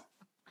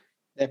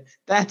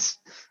 That's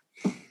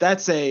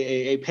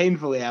a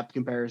painfully apt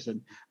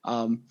comparison.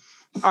 All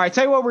right,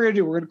 tell you what we're gonna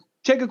do. We're gonna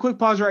take a quick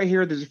pause right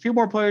here. There's a few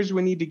more players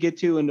we need to get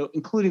to, and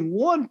including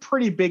one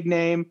pretty big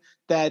name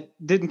that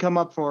didn't come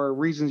up for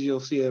reasons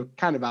you'll see are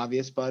kind of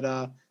obvious.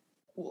 But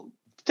we'll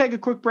take a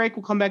quick break.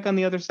 We'll come back on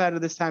the other side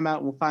of this timeout,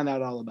 and we'll find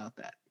out all about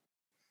that.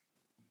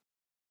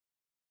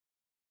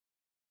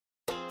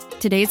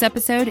 Today's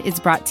episode is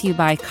brought to you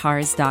by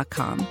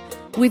Cars.com.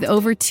 With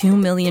over 2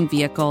 million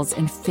vehicles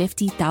and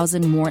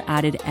 50,000 more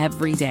added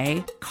every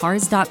day,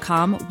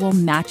 Cars.com will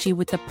match you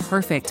with the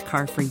perfect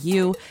car for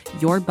you,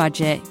 your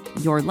budget,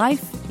 your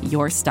life,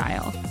 your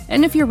style.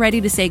 And if you're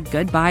ready to say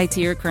goodbye to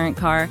your current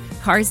car,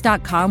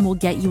 Cars.com will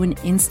get you an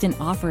instant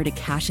offer to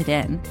cash it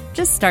in.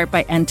 Just start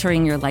by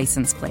entering your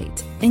license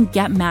plate and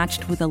get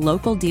matched with a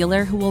local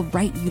dealer who will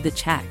write you the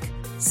check.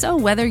 So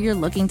whether you're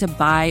looking to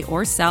buy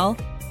or sell,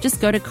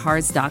 just go to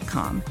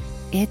Cars.com.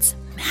 It's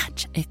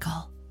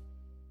magical.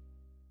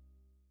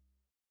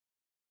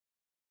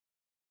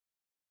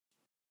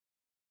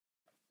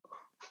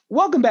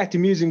 Welcome back to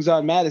Musings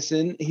on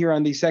Madison here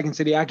on the Second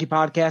City Hockey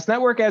Podcast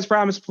Network. As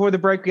promised before the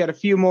break, we got a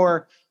few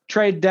more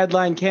trade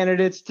deadline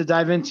candidates to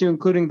dive into,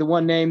 including the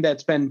one name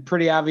that's been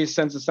pretty obvious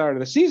since the start of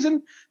the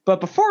season. But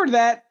before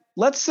that,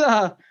 let's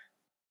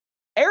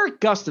Eric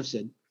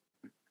Gustafsson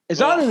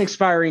is on an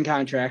expiring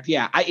contract.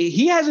 Yeah,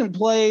 he hasn't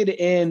played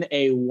in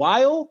a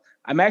while.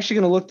 I'm actually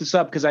going to look this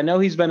up because I know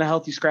he's been a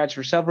healthy scratch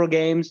for several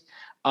games.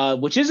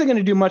 which isn't going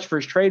to do much for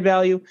his trade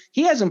value.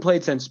 He hasn't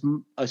played since,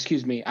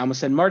 I almost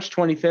said March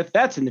 25th.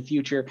 That's in the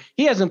future.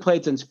 He hasn't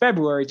played since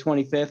February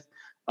 25th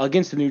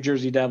against the New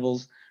Jersey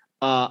Devils.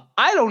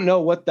 I don't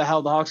know what the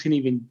hell the Hawks can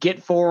even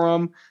get for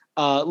him.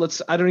 I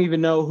don't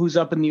even know who's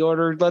up in the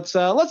order. Let's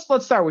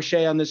start with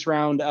Shea on this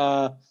round.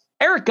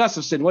 Erik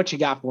Gustafsson, what you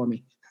got for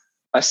me?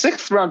 A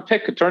 6th round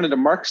pick could turn into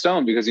Mark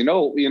Stone, because you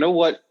know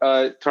what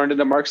turned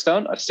into Mark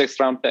Stone? A 6th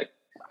round pick.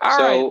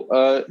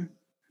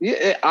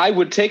 Yeah, I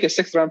would take a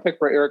 6th round pick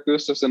for Erik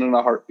Gustafsson in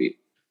a heartbeat.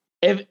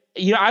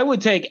 I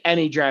would take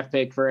any draft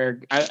pick for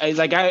Erik.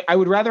 I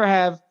would rather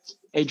have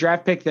a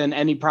draft pick than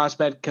any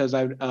prospect, because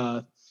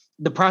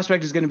the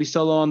prospect is going to be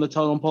so low on the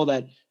totem pole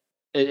that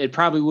it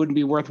probably wouldn't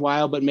be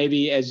worthwhile. But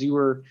maybe, as you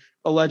were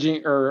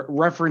alleging or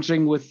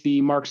referencing with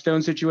the Mark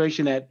Stone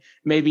situation, that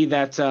maybe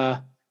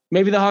the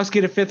Hawks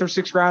get a 5th or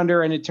 6th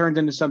rounder and it turned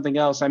into something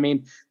else. I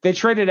mean, they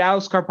traded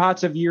Alex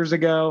Karpatsev years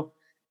ago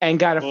and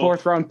got a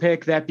 4th round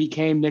pick that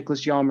became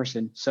Nicholas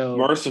Hjalmarsson. So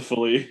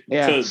mercifully,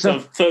 yeah,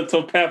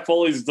 to Pat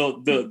Foley's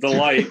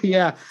delight.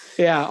 yeah.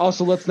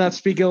 Also, let's not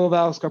speak ill of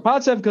Alex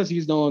Karpatsev because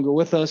he's no longer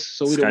with us,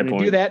 so we don't want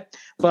to do that.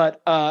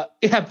 But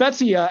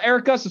Betsy,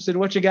 Erik Gustafsson,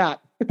 what you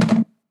got?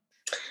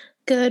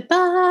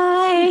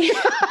 Goodbye.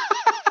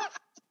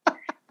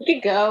 You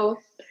go.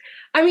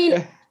 I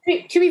mean,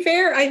 to be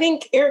fair, I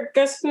think Erik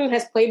Gustafsson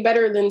has played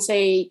better than,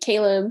 say,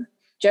 Caleb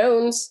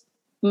Jones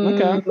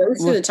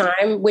most of the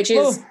time, which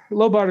is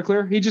low bar to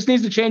clear. He just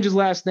needs to change his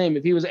last name.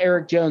 If he was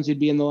Eric Jones, he'd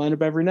be in the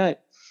lineup every night.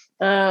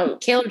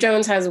 Caleb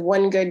Jones has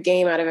 1 good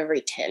game out of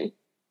every 10.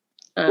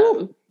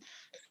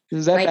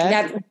 Is that like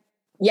bad? that?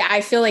 Yeah,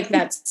 I feel like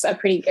that's a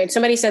pretty good.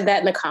 Somebody said that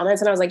in the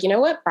comments, and I was like, you know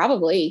what?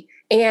 Probably.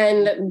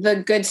 And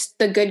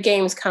the good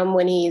games come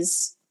when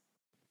he's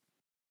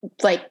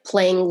like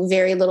playing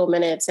very little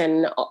minutes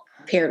and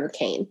paired with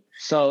Kane.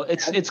 So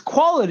it's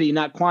quality,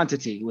 not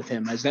quantity with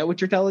him. Is that what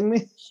you're telling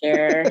me?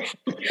 Sure.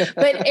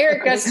 But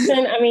Erik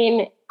Gustafsson, I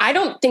mean, I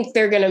don't think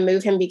they're going to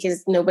move him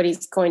because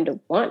nobody's going to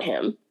want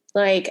him.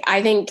 Like,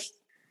 I think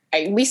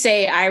we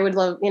say I would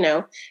love,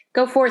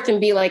 go forth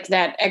and be like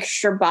that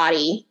extra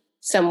body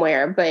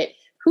somewhere, but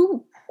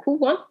who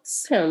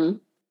wants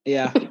him?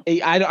 Yeah,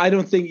 I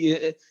don't think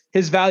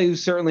his value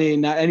is certainly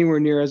not anywhere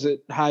near as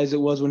high as it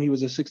was when he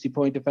was a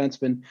 60-point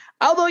defenseman.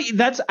 Although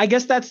I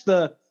guess that's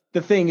the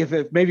thing.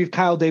 If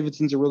Kyle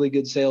Davidson's a really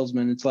good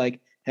salesman, it's like,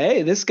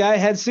 hey, this guy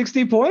had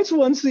 60 points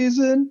one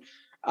season.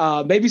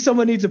 Maybe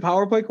someone needs a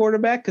power play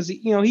quarterback because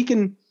he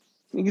can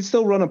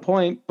still run a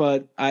point,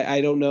 but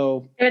I don't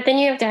know. But then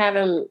you have to have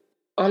him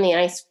on the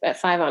ice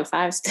at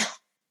 5-on-5 still.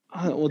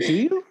 Well, do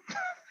you?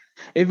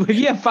 If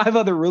you have 5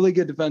 other really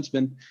good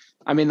defensemen,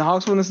 I mean, the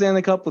Hawks won the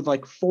Stanley Cup with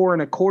like 4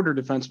 1/4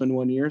 defensemen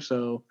one year.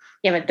 So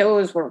yeah, but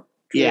those were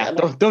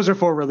those are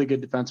 4 really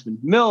good defensemen.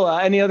 Mill,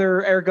 any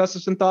other Erik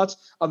Gustafsson thoughts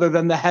other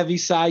than the heavy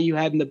sigh you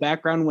had in the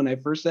background when I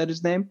first said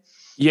his name?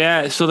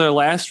 Yeah, so their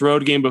last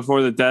road game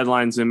before the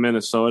deadline's in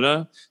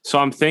Minnesota. So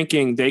I'm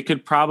thinking they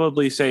could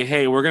probably say,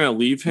 hey, we're going to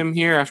leave him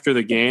here after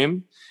the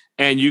game,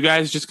 and you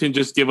guys can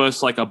give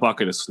us like a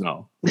bucket of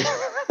snow.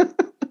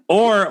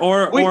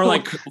 Or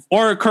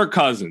Kirk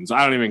Cousins.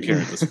 I don't even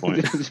care at this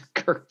point.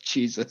 Kirk,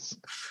 Jesus.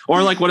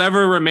 Or like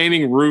whatever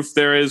remaining roof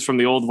there is from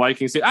the old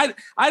Vikings.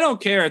 I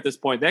don't care at this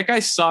point. That guy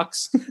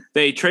sucks.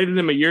 They traded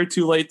him a year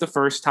too late the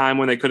first time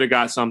when they could have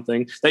got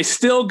something. They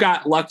still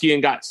got lucky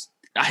and got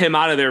him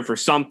out of there for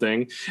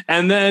something.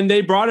 And then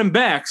they brought him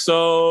back.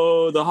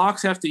 So the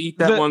Hawks have to eat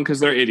that one because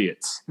they're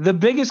idiots. The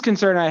biggest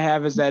concern I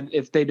have is that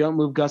if they don't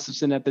move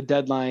Gustafsson at the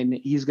deadline,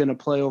 he's going to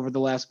play over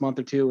the last month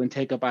or two and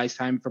take up ice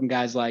time from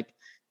guys like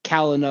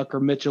Kalynuk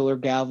or Mitchell or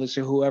Galvis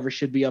or whoever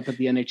should be up at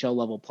the NHL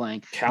level playing.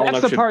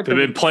 Kalynuk should have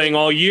been playing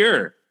all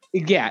year.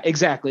 Yeah,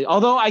 exactly.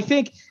 Although I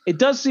think it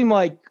does seem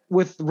like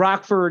with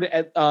Rockford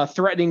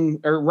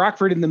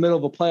Rockford in the middle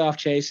of a playoff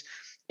chase,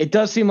 it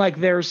does seem like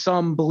there's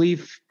some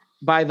belief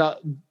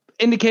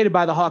indicated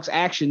by the Hawks'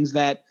 actions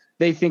that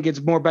they think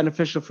it's more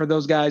beneficial for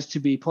those guys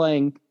to be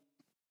playing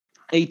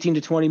 18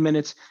 to 20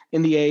 minutes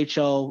in the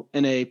AHL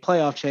in a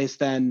playoff chase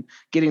than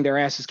getting their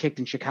asses kicked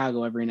in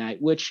Chicago every night,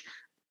 which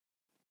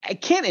I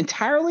can't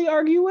entirely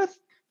argue with.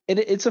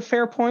 It's a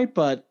fair point,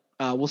 but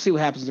we'll see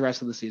what happens the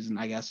rest of the season,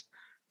 I guess.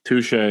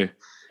 Touche.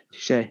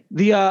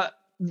 The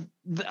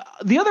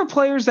other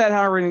players that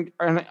are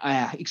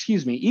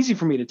easy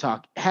for me to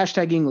talk.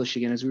 Hashtag English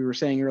again, as we were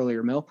saying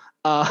earlier, Mill.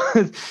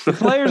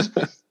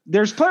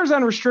 There's players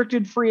on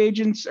restricted free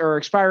agents or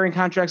expiring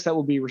contracts that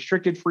will be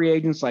restricted free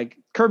agents, like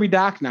Kirby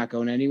Dach not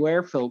going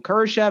anywhere, Phil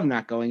Kurashev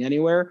not going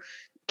anywhere.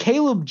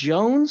 Caleb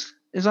Jones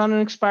is on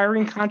an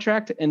expiring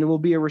contract and will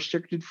be a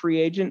restricted free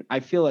agent. I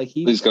feel like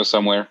please go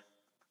somewhere.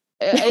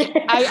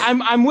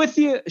 I'm with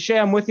you, Shay.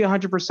 I'm with you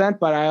 100%.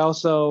 But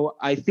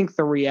I think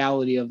the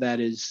reality of that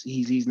is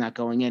he's not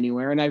going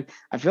anywhere. And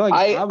I feel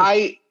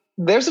like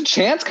there's a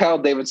chance Kyle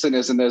Davidson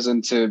isn't as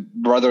into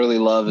brotherly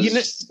love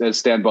as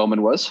Stan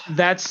Bowman was.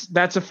 That's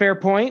a fair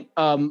point.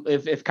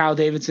 If Kyle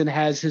Davidson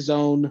has his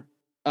own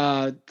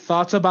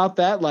thoughts about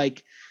that,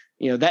 like,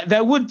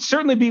 that would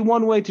certainly be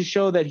one way to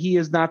show that he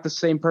is not the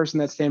same person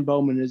that Stan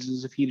Bowman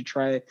is if he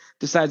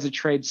decides to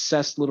trade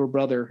Seth's little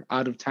brother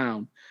out of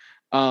town.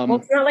 Well,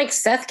 it's not like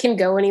Seth can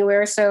go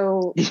anywhere,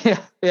 so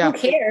yeah. Who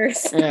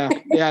cares?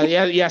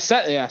 yeah.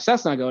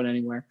 Seth's not going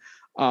anywhere.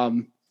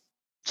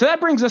 So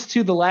that brings us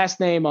to the last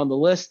name on the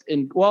list.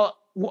 And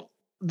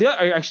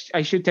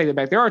I should take it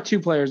back. There are two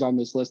players on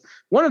this list.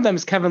 One of them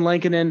is Kevin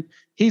Lankinen.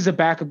 He's a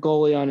backup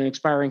goalie on an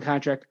expiring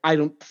contract. I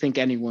don't think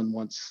anyone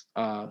wants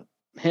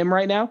him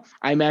right now.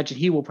 I imagine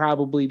he will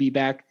probably be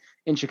back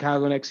in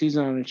Chicago next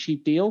season on a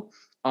cheap deal.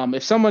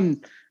 If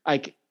someone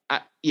I'm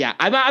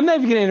not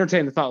even going to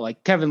entertain the thought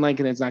like Kevin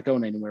Lankinen's not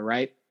going anywhere,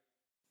 right?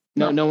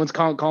 No one's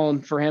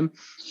calling for him.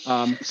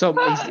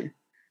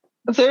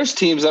 There's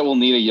teams that will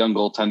need a young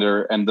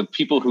goaltender, and the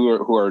people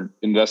who are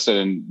invested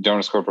in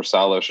Jonas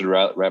Korpisalo should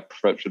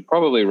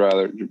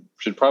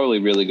probably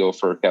really go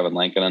for Kevin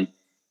Lankinen.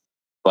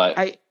 But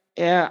I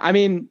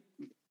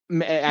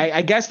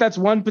guess that's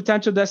one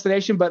potential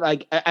destination, but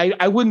like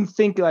I wouldn't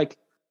think like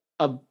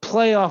a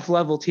playoff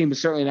level team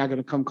is certainly not going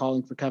to come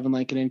calling for Kevin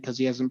Lankinen because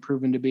he hasn't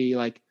proven to be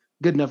like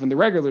good enough in the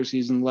regular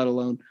season, let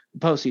alone the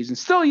postseason.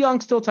 Still young,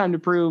 still time to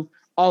prove.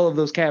 All of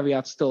those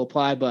caveats still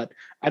apply, but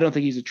I don't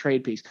think he's a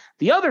trade piece.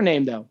 The other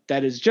name, though,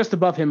 that is just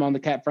above him on the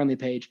cap-friendly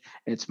page,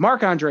 and it's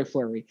Marc-Andre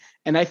Fleury.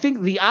 And I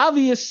think the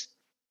obvious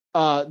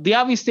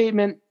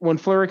statement when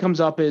Fleury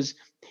comes up is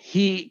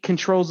he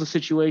controls the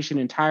situation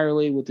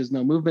entirely with his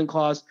no movement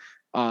clause.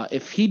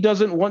 If he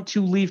doesn't want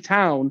to leave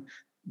town,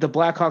 the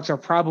Blackhawks are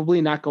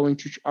probably not going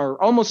to,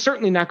 or almost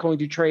certainly not going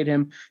to trade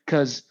him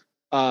because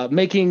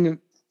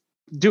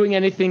doing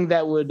anything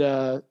that would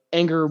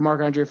anger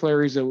Marc-Andre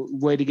Fleury is a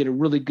way to get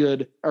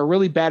a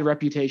really bad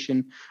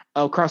reputation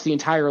across the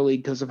entire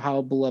league because of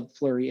how beloved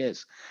Fleury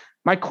is.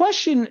 My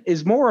question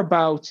is more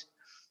about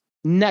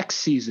next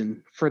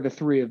season for the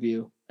three of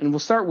you, and we'll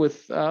start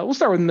with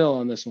Mill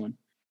on this one.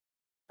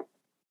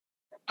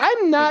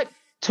 I'm not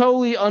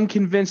totally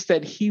unconvinced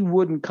that he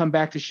wouldn't come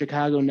back to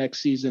Chicago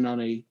next season on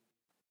a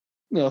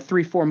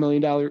 $3-4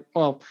 million,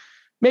 well,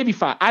 maybe $5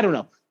 million. I don't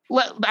know.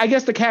 I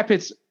guess the cap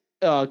hit's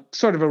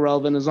sort of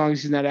irrelevant as long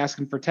as he's not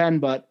asking for 10.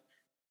 But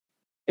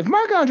if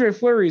Marc-Andre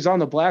Fleury is on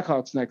the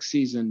Blackhawks next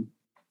season,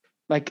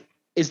 like,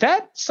 is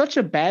that such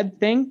a bad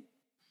thing?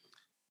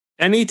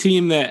 Any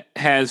team that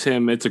has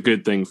him, it's a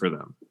good thing for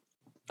them.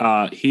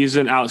 He's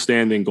an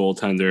outstanding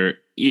goaltender.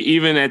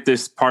 Even at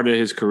this part of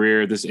his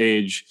career, this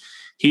age,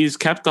 he's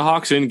kept the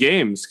Hawks in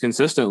games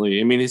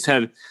consistently. I mean, he's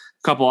had a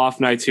couple off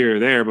nights here or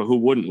there, but who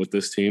wouldn't with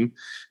this team?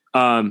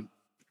 And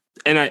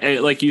I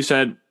like you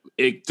said,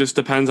 it just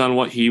depends on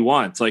what he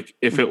wants. Like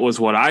if it was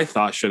what I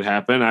thought should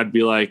happen, I'd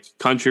be like,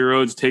 country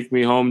roads, take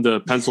me home to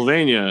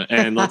Pennsylvania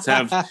and let's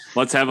have a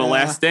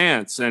last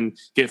dance and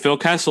get Phil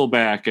Kessel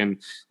back. And,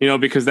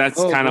 because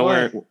that's kind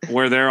of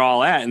where they're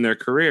all at in their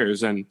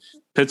careers. And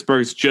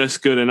Pittsburgh's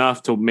just good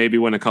enough to maybe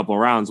win a couple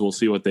of rounds. We'll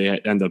see what they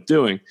end up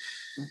doing.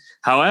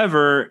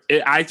 However,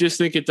 I just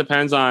think it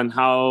depends on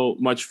how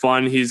much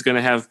fun he's going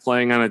to have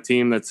playing on a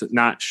team that's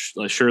not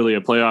surely a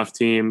playoff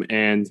team.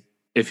 And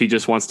if he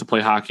just wants to play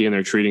hockey and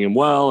they're treating him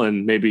well,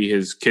 and maybe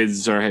his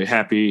kids are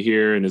happy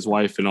here and his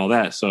wife and all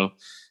that. So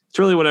it's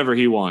really whatever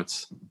he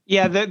wants.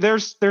 Yeah,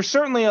 there's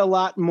certainly a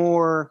lot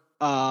more.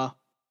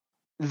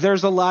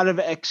 There's a lot of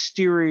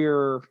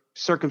exterior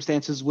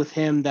circumstances with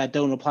him that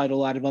don't apply to a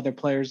lot of other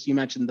players. You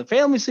mentioned the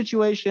family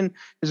situation,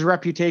 his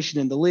reputation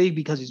in the league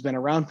because he's been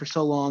around for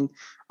so long.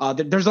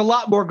 There's a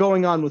lot more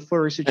going on with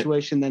Fleury's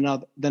situation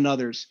than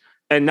others.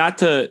 And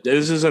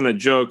this isn't a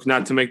joke,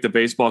 not to make the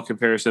baseball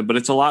comparison, but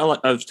it's a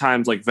lot of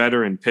times like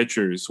veteran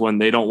pitchers when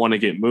they don't want to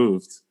get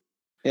moved.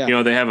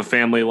 Yeah. They have a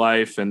family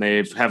life and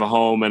they have a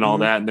home and all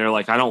that. And they're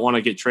like, I don't want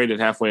to get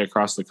traded halfway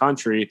across the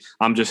country.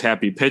 I'm just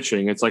happy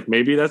pitching. It's like,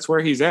 maybe that's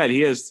where he's at.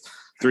 He has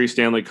 3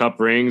 Stanley Cup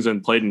rings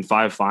and played in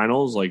 5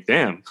 finals. Like,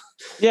 damn.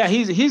 Yeah.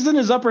 He's in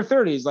his upper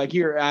 30s. Like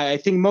I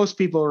think most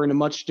people are in a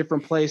much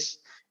different place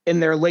in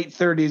their late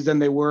 30s than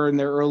they were in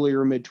their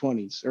earlier mid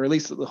 20s, or at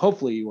least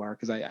hopefully you are.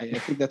 Cause I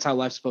think that's how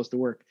life's supposed to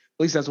work.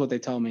 At least that's what they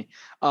tell me.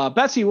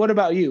 Betsy, what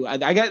about you?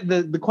 I got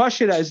the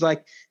question is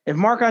like, if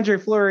Marc-Andre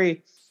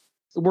Fleury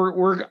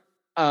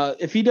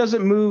if he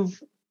doesn't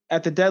move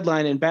at the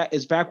deadline and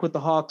is back with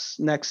the Hawks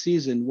next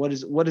season, what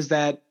does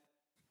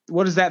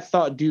that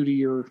thought do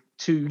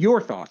to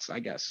your thoughts?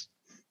 I guess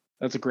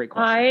that's a great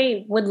question.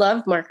 I would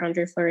love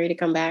Marc-Andre Fleury to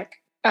come back.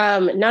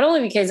 Not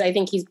only because I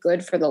think he's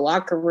good for the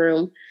locker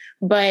room,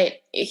 but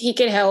he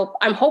could help.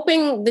 I'm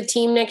hoping the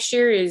team next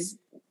year is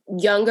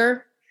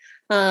younger,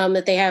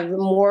 that they have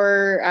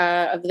more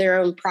of their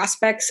own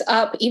prospects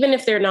up, even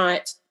if they're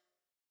not,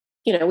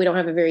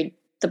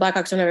 the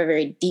Blackhawks don't have a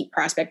very deep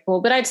prospect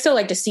pool, but I'd still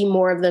like to see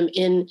more of them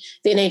in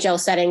the NHL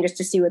setting just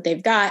to see what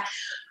they've got.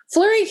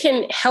 Fleury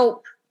can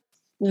help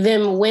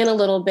them win a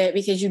little bit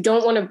because you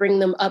don't want to bring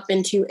them up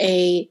into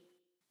a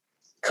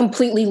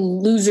completely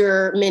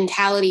loser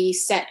mentality,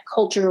 set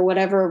culture, or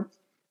whatever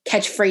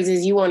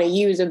catchphrases you want to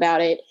use about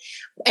it.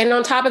 And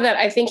on top of that,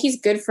 I think he's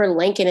good for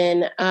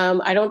Lankinen.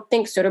 I don't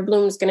think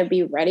Soderblom's going to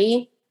be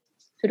ready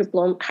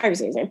Soderblom, how do you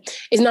say his name,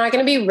 is not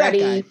going to be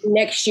ready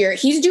next year.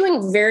 He's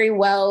doing very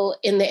well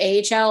in the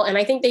AHL, and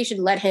I think they should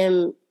let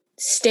him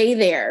stay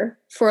there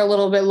for a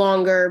little bit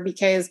longer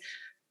because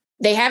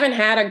they haven't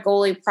had a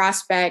goalie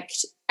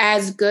prospect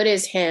as good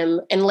as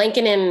him. And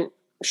Lankinen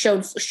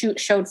showed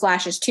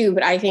flashes too,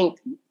 but I think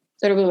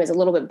Soderblom is a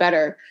little bit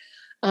better.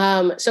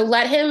 So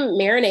let him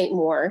marinate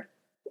more.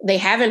 They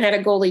haven't had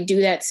a goalie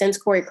do that since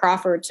Corey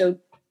Crawford. So,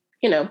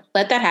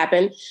 let that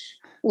happen.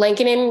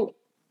 Lankinen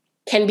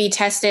can be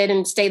tested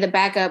and stay the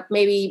backup,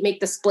 maybe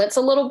make the splits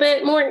a little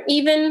bit more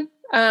even.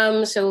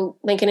 So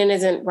Lankinen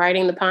isn't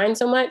riding the pine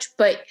so much,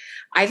 but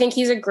I think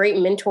he's a great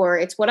mentor.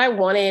 It's what I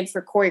wanted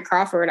for Corey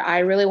Crawford. I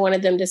really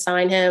wanted them to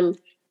sign him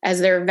as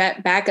their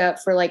vet backup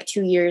for like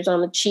 2 years on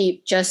the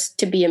cheap, just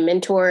to be a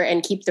mentor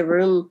and keep the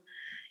room,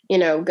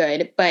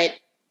 good. But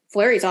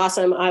Fleury's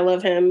awesome. I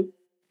love him.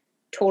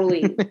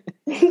 Totally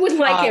would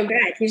like him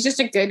back. He's just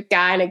a good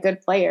guy and a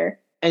good player.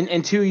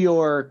 And to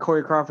your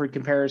Corey Crawford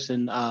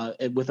comparison,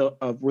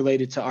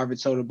 related to Arvid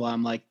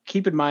Soderblom, like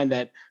keep in mind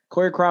that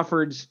Corey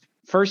Crawford's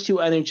first 2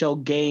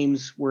 NHL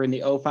games were in the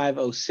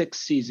 05-06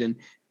 season,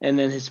 and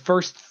then his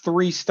first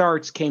 3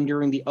 starts came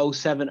during the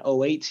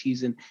 07-08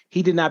 season.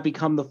 He did not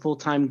become the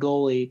full-time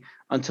goalie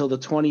until the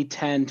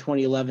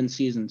 2010-2011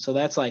 season. So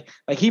that's like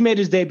he made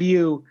his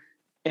debut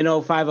in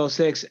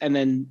 05-06, and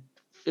then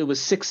it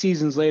was 6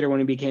 seasons later when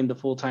he became the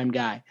full-time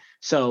guy.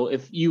 So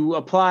if you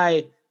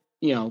apply,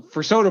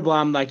 for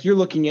Soderblom, like you're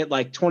looking at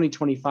like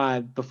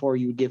 2025 before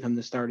you would give him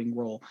the starting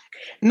role.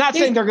 Not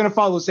saying they're going to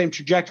follow the same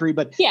trajectory,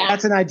 but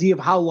that's an idea of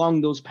how long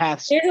those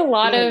paths. There's a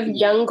lot of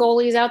young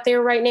goalies out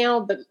there right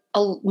now, but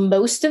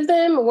most of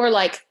them were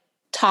like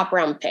top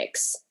round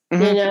picks.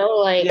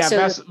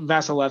 Mm-hmm.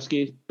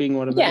 Vasilevsky being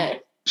one of them. Yeah,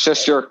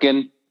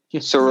 Shesterkin,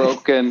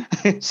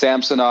 Sorokin,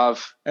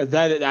 Samsonov.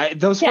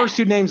 Those first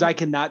 2 names I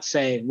cannot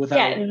say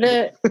without.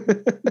 Yeah,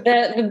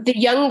 the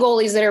young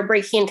goalies that are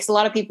breaking in, because a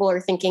lot of people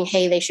are thinking,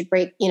 hey, they should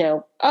break.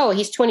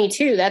 He's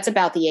 22. That's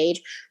about the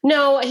age.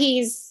 No,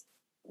 he's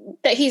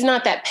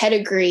not that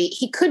pedigree.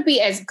 He could be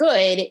as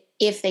good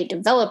if they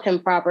develop him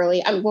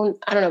properly. I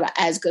don't know about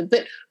as good,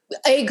 but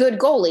a good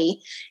goalie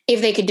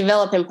if they could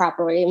develop him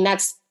properly, and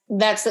that's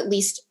at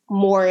least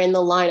more in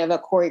the line of a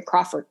Corey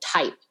Crawford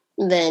type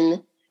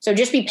than. So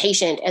just be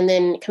patient. And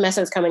then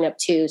Comesso's coming up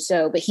too.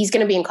 But he's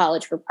going to be in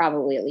college for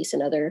probably at least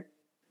another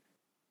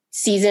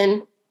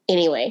season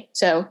anyway.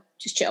 So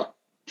just chill.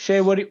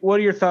 Shay, what are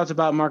your thoughts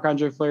about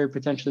Marc-Andre Fleury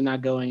potentially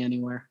not going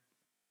anywhere?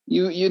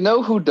 You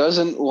know who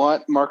doesn't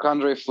want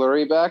Marc-Andre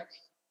Fleury back?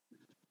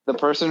 The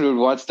person who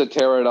wants to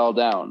tear it all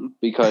down.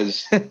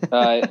 Because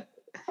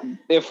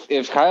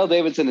if Kyle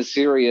Davidson is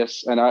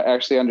serious and I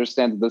actually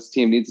understand that this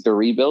team needs to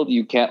rebuild,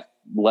 you can't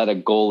let a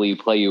goalie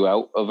play you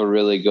out of a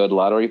really good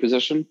lottery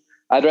position.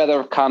 I'd rather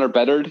have Connor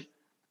Bedard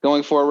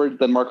going forward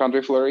than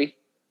Marc-Andre Fleury.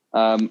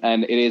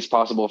 And it is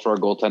possible for a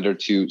goaltender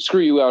to screw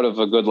you out of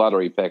a good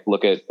lottery pick.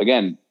 Look at,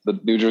 again, the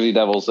New Jersey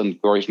Devils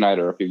and Corey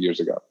Schneider a few years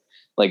ago.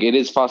 Like, it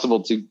is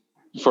possible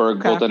for a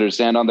goaltender to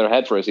stand on their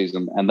head for a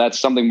season. And that's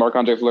something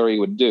Marc-Andre Fleury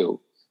would do.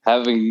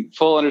 Having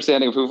full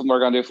understanding of who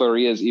Marc-Andre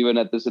Fleury is, even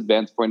at this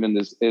advanced point in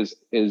his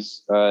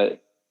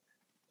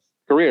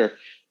career.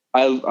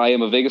 I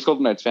am a Vegas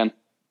Golden Knights fan.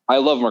 I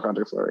love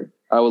Marc-Andre Fleury.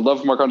 I would love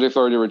for Marc-Andre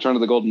Fleury to return to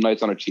the Golden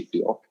Knights on a cheap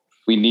deal.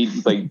 We need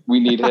him.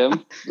 Hey,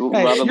 you're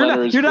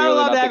not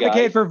allowed to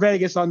advocate for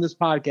Vegas on this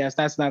podcast.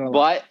 That's not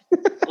allowed.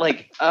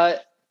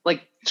 But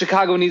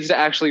Chicago needs to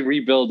actually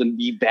rebuild and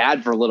be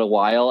bad for a little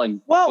while.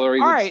 And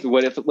Fleury,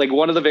 what if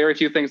one of the very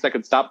few things that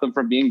could stop them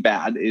from being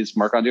bad is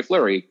Marc-Andre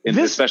Fleury,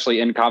 especially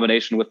in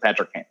combination with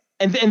Patrick Kane.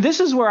 And this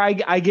is where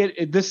I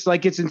get this,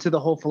 like, gets into the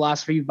whole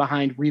philosophy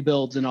behind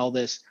rebuilds and all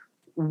this.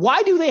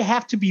 Why do they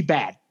have to be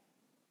bad?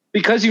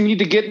 Because you need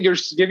to give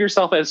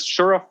yourself as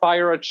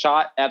surefire a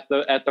shot at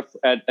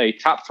a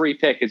top 3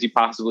 pick as you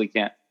possibly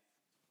can.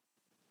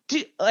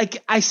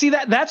 Like, I see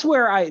that. That's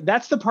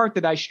the part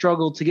that I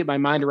struggle to get my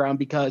mind around,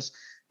 because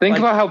think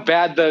about how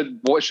bad the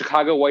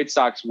Chicago White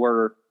Sox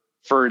were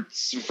for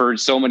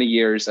so many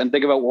years, and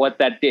think about what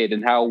that did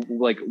and how,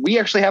 like, we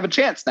actually have a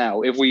chance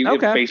now if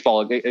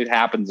baseball it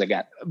happens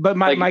again. But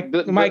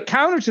my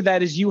counter to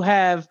that is you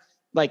have,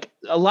 like,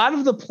 a lot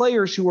of the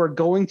players who are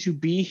going to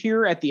be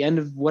here at the end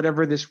of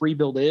whatever this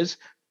rebuild is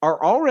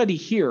are already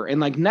here.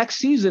 And like next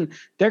season,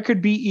 there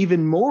could be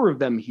even more of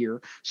them here.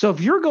 So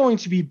if you're going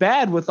to be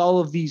bad with all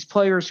of these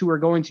players who are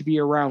going to be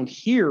around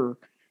here,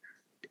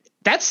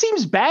 that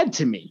seems bad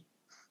to me.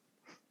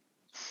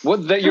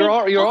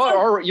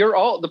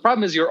 The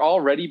problem is you're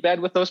already bad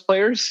with those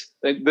players.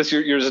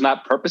 You're just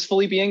not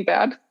purposefully being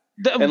bad.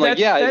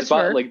 It's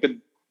about, like,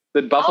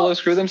 did Buffalo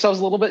screw themselves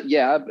a little bit?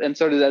 Yeah, and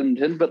so did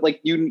Edmonton. But like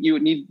you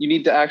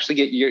need to actually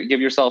give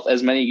yourself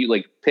as many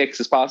like picks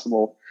as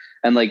possible.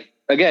 And like,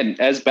 again,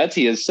 as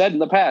Betsy has said in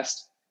the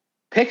past,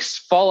 picks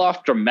fall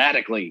off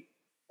dramatically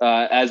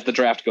as the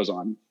draft goes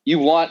on. You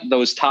want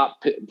those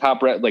top picks.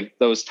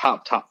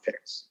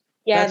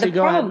 Yeah, Betsy,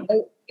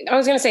 I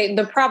was going to say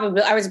the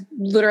probability. I was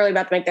literally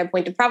about to make that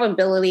point. The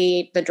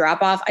probability, the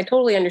drop off. I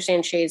totally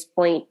understand Shay's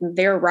point.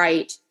 They're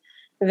right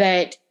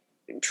that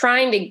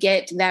trying to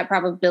get that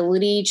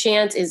probability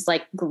chance is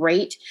like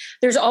great.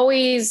 There's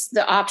always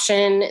the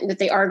option that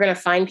they are going to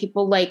find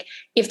people. Like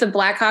if the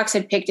Blackhawks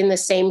had picked in the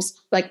same,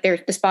 like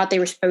the spot they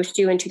were supposed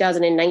to in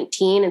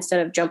 2019,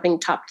 instead of jumping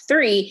top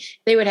 3,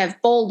 they would have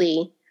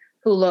Boldy,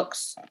 who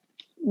looks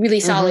really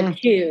solid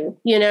too,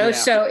 you know? Yeah.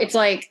 So it's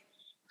like,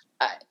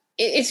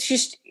 it's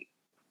just,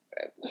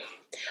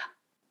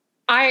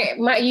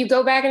 you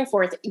go back and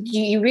forth.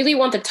 You really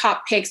want the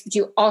top picks, but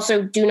you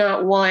also do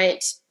not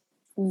want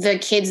the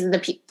kids,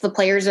 the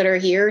players that are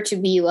here to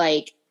be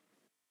like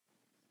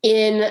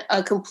in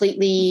a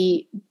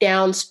completely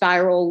down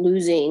spiral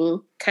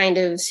losing kind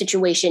of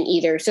situation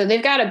either. So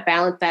they've got to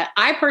balance that.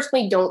 I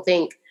personally don't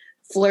think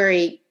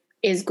Fleury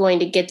is going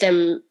to get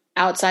them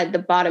outside the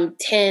bottom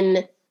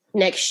 10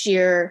 next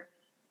year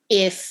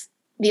if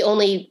the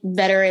only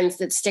veterans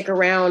that stick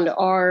around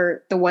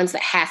are the ones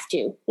that have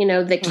to, you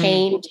know, the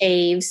Kane,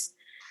 Taves,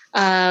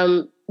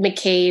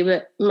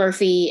 McCabe,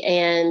 Murphy,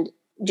 and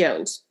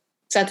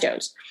Seth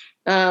Jones.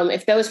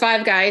 If those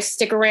 5 guys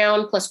stick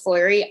around plus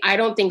Fleury, I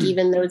don't think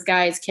even those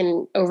guys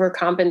can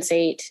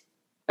overcompensate.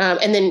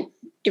 And then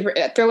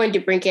throw in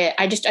DeBrincat.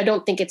 I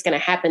don't think it's going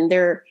to happen.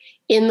 They're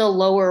in the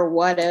lower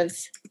what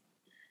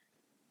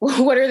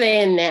are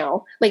they in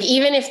now? Like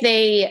even if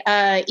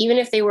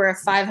they were a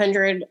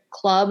 500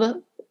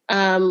 club,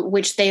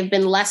 which they've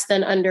been less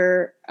than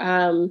under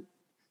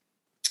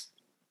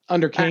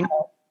King.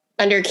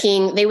 Under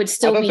King, they would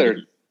still be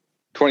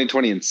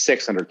 2020 and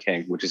 6 under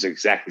King, which is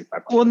exactly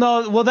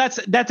 500. Well,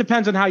 that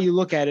depends on how you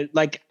look at it.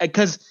 Like,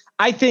 because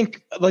I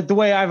think like the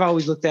way I've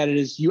always looked at it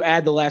is you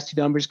add the last 2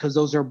 numbers because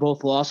those are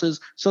both losses,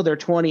 so they're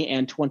 20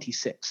 and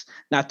 26,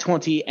 not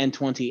 20 and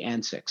 20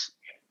 and 6.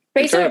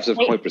 Based in terms of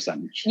point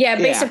percentage. Yeah,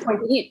 based on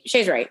point.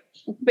 Shay's right.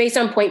 Based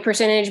on point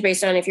percentage,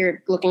 based on if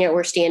you're looking at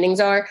where standings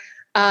are,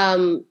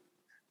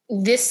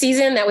 this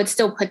season that would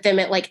still put them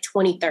at like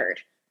 23rd,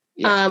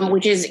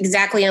 which is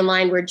exactly in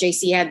line where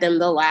JC had them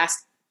the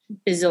last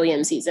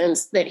bazillion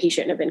seasons that he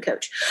shouldn't have been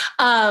coach.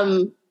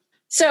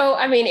 So,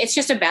 I mean, it's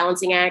just a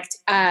balancing act.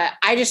 I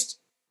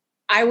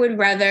would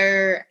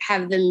rather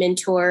have the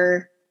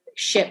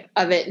mentorship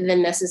of it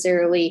than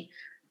necessarily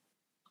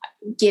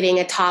getting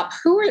a top.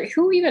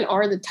 Who even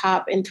are the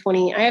top in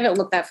 20? I haven't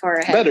looked that far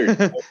ahead.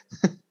 Bedard.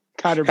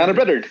 Connor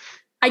Bedard.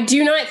 I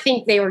do not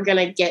think they were going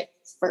to get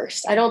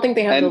first. I don't think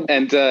they have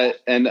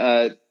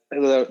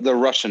the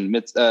Russian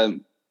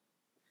Mikheyev.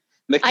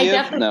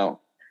 No.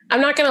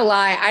 I'm not going to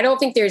lie. I don't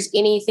think there's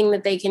anything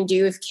that they can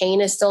do if Kane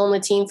is still on the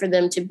team for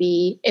them to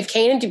be. If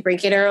Kane and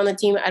DeBrincat are on the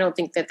team, I don't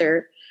think that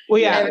they're. Well,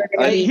 yeah.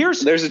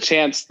 There's a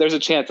chance. There's a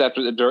chance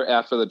after the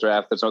draft.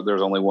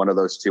 There's only one of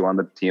those 2 on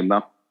the team,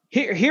 though.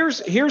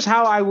 Here's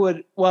how I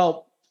would.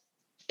 Well,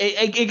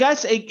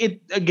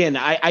 again.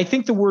 I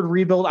think the word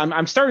rebuild.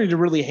 I'm starting to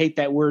really hate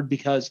that word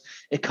because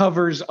it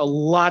covers a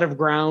lot of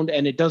ground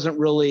and it doesn't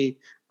really.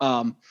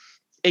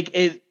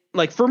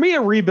 Like for me,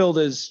 a rebuild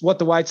is what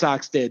the White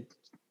Sox did.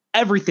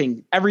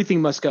 Everything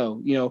must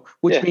go, you know,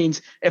 which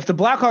means if the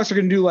Blackhawks are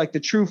going to do like the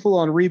true full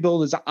on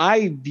rebuild, as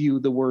I view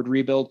the word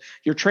rebuild,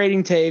 you're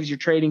trading Taves, you're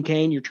trading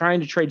Kane, you're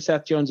trying to trade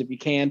Seth Jones if you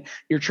can,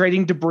 you're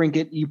trading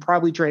DeBrincat, you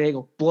probably trade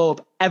Hagel, blow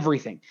up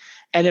everything.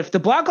 And if the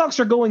Blackhawks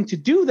are going to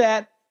do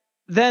that,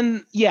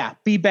 then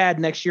be bad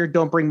next year.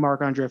 Don't bring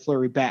Marc-Andre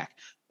Fleury back.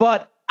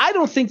 But I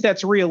don't think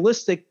that's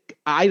realistic.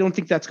 I don't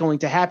think that's going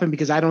to happen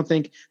because I don't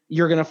think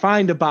you're going to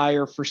find a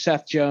buyer for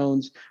Seth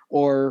Jones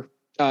or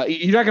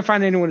you're not going to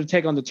find anyone to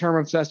take on the term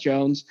of Seth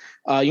Jones.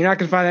 You're not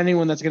going to find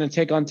anyone that's going to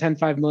take on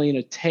 $10.5 million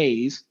of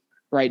Taves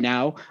right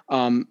now.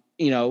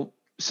 You know,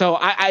 so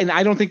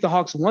I don't think the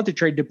Hawks want to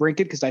trade DeBrincat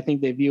because I think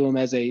they view him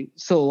as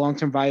still a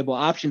long-term viable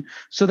option.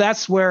 So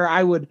that's where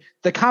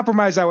the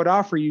compromise I would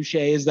offer you,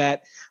 Shay, is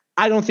that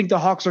I don't think the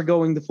Hawks are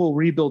going the full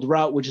rebuild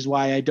route, which is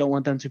why I don't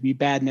want them to be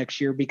bad next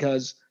year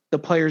because the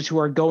players who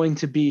are going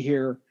to be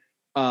here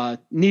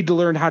need to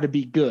learn how to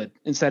be good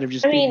instead of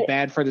just being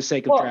bad for the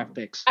sake of draft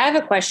picks. I have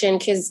a question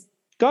because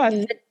go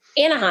ahead.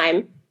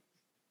 Anaheim,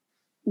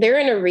 they're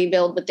in a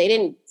rebuild, but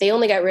they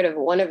only got rid of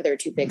one of their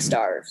 2 big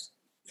stars,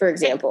 for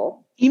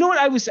example. You know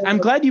what I'm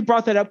glad you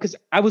brought that up because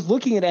I was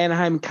looking at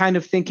Anaheim kind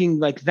of thinking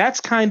like that's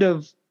kind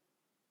of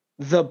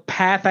the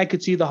path I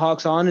could see the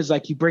Hawks on is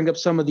like you bring up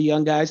some of the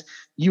young guys.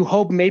 You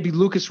hope maybe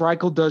Lucas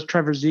Reichel does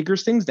Trevor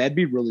Zegras things. That'd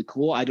be really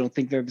cool. I don't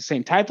think they're the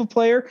same type of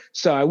player,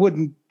 so I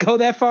wouldn't go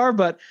that far,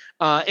 but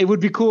it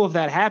would be cool if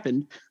that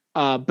happened.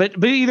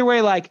 But either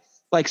way, like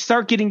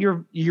start getting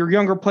your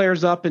younger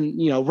players up and,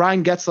 you know,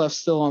 Ryan Getzlaf's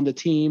still on the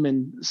team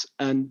and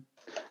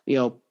you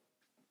know,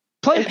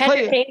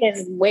 Patrick Kane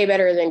is way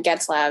better than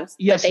Getzlaf.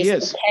 Yes, he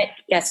is.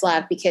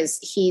 Getzlaf because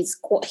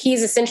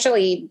he's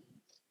essentially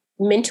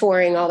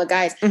mentoring all the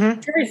guys.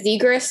 Trevor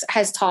Zegras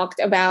has talked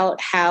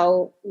about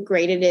how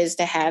great it is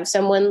to have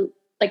someone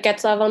like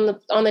Getzlaf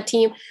on the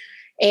team.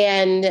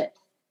 And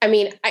I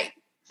mean,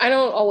 I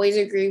don't always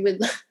agree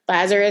with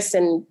Lazarus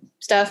and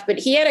stuff, but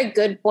he had a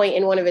good point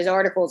in one of his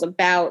articles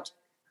about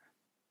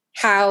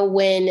how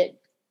when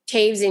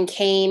Taves and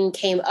Kane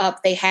came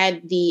up, they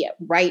had the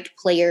right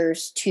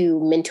players to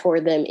mentor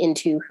them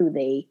into who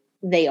they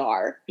they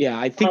are. Yeah,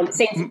 I think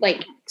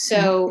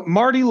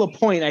Marty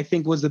Lapointe, I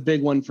think, was the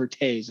big one for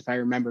Taves, if I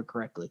remember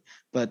correctly.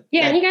 But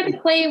and he got to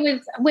play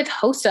with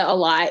Hossa a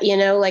lot, at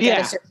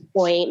a certain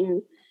point.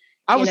 And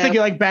I was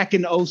thinking like back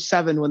in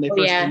 2007 when they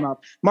first came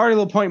up. Marty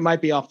Lapointe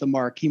might be off the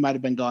mark. He might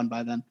have been gone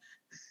by then.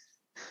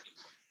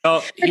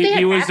 Oh,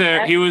 he was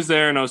there. He was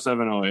there in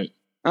 2007, 2008.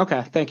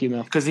 Okay, thank you,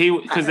 Mel. Because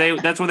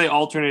that's when they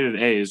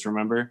alternated A's.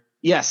 Remember?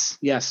 Yes.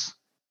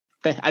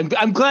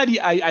 I'm glad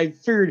I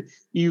figured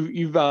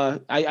you've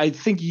I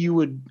think you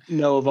would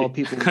know of all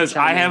people, because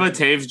I have a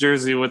Taves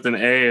jersey with an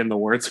A in the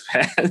words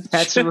patch.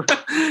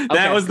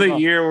 That was the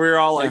year we were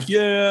all like,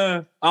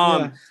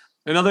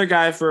 Another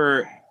guy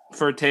for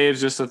Taves,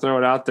 just to throw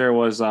it out there,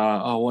 was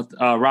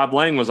Rob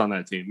Lang was on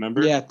that team.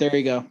 Remember? Yeah, there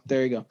you go.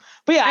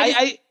 But yeah,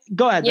 I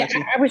go ahead. Yeah,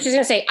 Betsy. I was just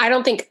gonna say, I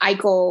don't think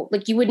Eichel,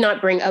 like, you would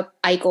not bring up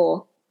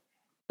Eichel.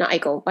 Not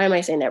Eichel. Why am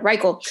I saying that?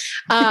 Reichel.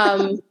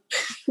 The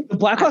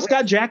Blackhawks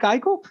got Jack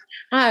Eichel?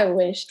 I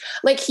wish.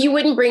 Like, he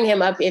wouldn't bring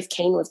him up if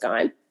Kane was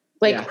gone.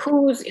 Like,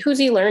 who's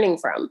he learning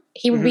from?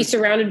 He would be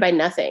surrounded by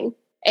nothing.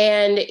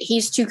 And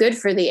he's too good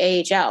for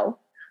the AHL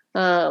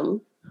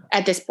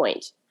at this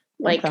point.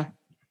 Like,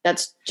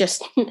 that's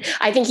just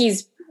I think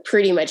he's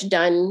pretty much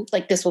done.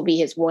 Like, this will be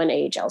his one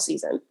AHL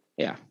season.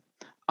 Yeah.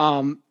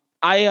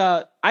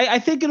 I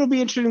think it'll be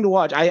interesting to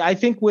watch. I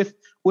think with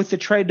the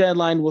trade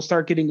deadline, we'll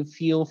start getting a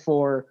feel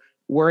for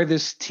where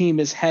this team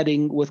is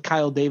heading with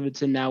Kyle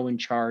Davidson now in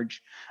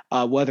charge,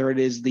 whether it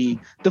is the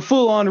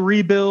full-on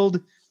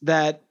rebuild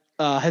that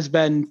has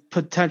been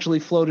potentially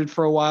floated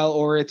for a while,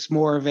 or it's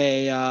more of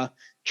a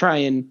try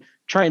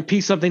and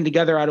piece something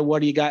together out of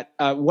what you got,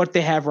 what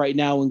they have right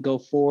now, and go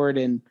forward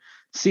and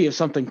see if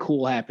something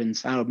cool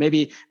happens. I don't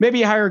know.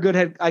 Maybe hire a good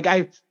head. Like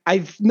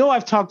I know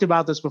I've talked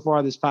about this before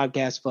on this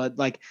podcast, but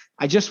like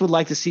I just would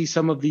like to see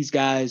some of these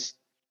guys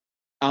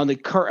on the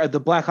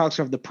Blackhawks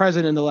of the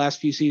present in the last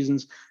few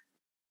seasons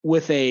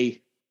with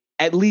a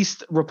at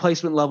least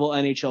replacement level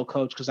NHL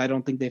coach, because I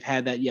don't think they've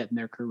had that yet in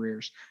their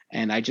careers.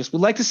 And I just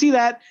would like to see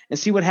that and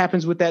see what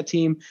happens with that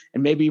team.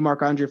 And maybe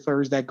Marc-Andre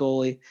Fleury is that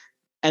goalie.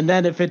 And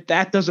then if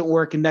that doesn't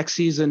work in next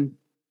season,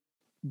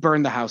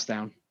 burn the house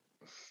down.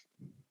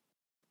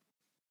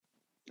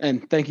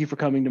 And thank you for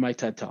coming to my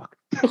TED Talk.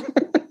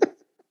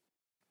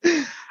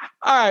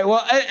 All right.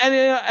 Well,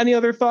 any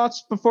other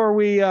thoughts before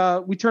we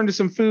turn to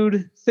some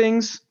food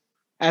things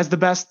as the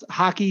best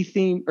hockey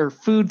theme or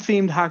food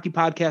themed hockey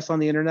podcast on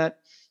the internet?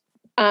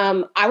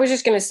 I was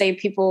just going to say,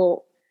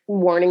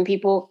 warning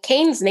people,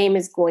 Kane's name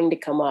is going to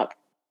come up.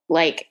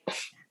 Like,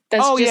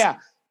 that's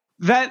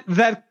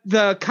that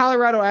the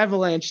Colorado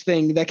Avalanche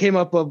thing that came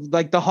up of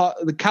like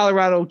the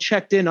Colorado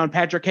checked in on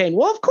Patrick Kane.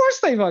 Well, of course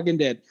they fucking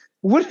did.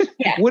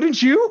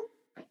 Wouldn't you?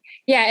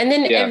 Yeah, and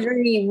then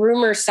every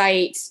rumor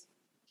site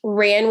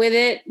ran with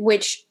it,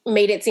 which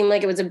made it seem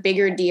like it was a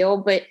bigger deal,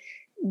 but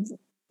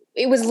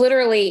it was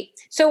literally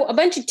so a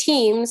bunch of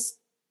teams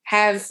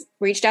have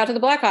reached out to the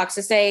Blackhawks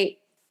to say,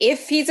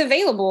 if he's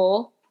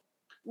available,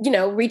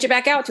 reach it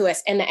back out to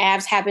us. And the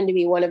Avs happened to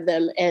be one of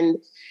them. And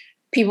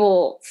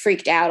people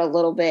freaked out a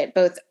little bit,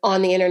 both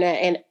on the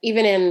internet and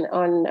even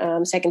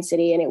on Second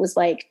City. And it was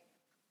like,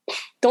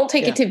 don't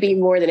take it to be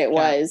more than it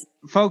was.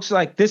 Folks,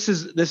 like this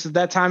is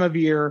that time of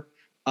year.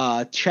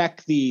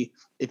 Check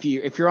if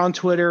you're on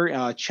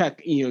Twitter, check,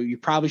 you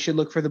probably should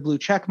look for the blue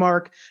check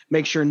mark.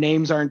 Make sure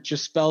names aren't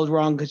just spelled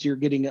wrong because you're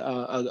getting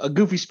a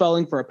goofy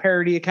spelling for a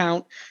parody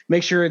account.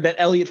 Make sure that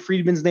Elliot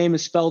Friedman's name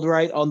is spelled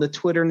right on the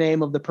Twitter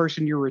name of the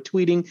person you're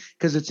retweeting,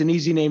 because it's an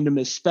easy name to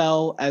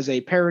misspell as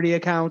a parody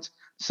account.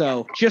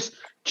 So just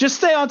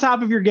stay on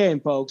top of your game,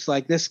 folks.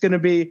 Like, this is going to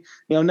be,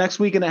 next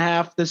week and a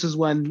half. This is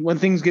when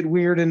things get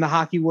weird in the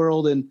hockey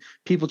world and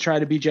people try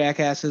to be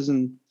jackasses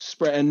and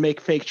spread and make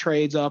fake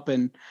trades up.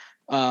 And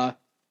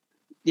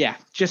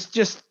just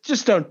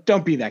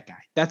don't be that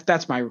guy.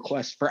 That's my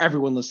request for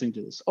everyone listening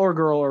to this, or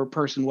girl or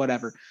person,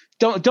 whatever.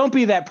 Don't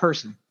be that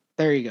person.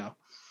 There you go.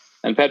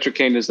 And Patrick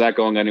Kane is not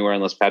going anywhere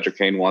unless Patrick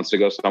Kane wants to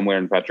go somewhere,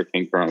 and Patrick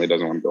Kane currently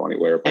doesn't want to go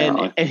anywhere,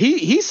 apparently. And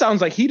he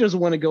sounds like he doesn't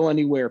want to go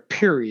anywhere,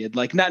 period.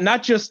 Like,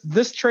 not just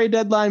this trade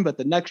deadline, but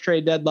the next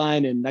trade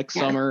deadline and next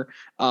summer.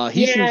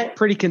 He seems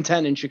pretty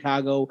content in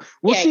Chicago.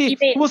 We'll see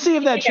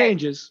if that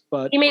changes.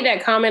 But he made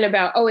that comment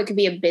about, it could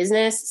be a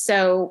business.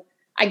 So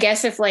I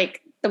guess if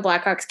like the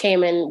Blackhawks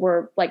came and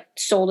were like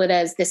sold it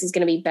as this is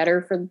going to be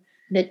better for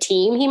the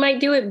team, he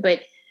might do it.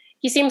 But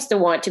he seems to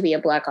want to be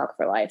a Blackhawk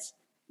for life.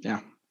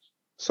 Yeah.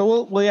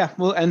 So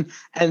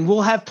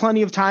we'll have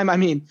plenty of time. I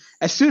mean,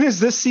 as soon as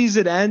this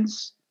season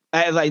ends,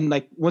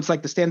 once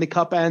the Stanley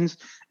Cup ends,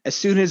 as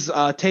soon as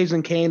Taves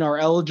and Kane are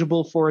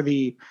eligible for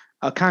the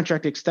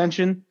contract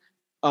extension,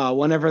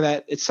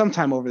 whenever it's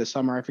sometime over the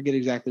summer, I forget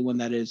exactly when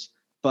that is,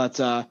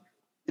 but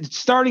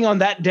starting on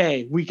that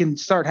day, we can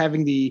start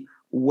having the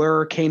where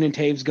are Kane and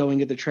Taves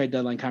going at the trade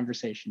deadline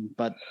conversation.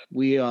 But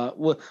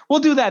we'll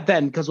do that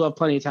then, because we'll have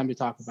plenty of time to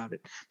talk about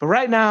it. But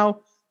right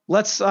now,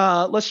 let's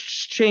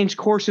change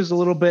courses a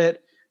little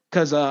bit,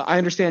 because I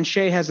understand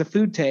Shay has a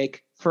food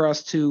take for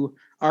us to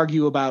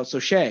argue about. So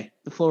Shay,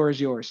 the floor is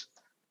yours.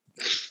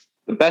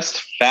 The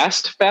best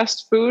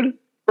fast food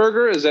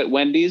burger is at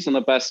Wendy's, and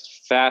the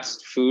best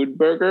fast food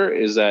burger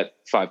is at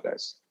Five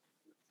Guys.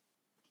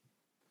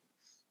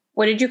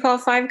 What did you call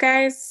Five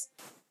Guys?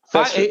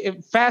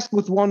 Fast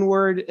with one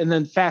word, and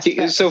then fast.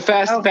 So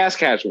fast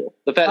casual.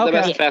 The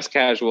best fast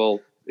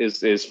casual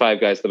is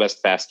Five Guys. The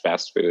best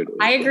fast food.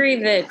 I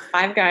agree that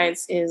Five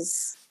Guys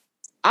is.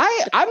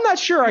 I'm not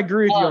sure I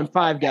agree with you on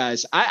Five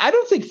Guys. I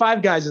don't think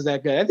Five Guys is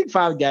that good. I think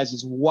Five Guys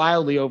is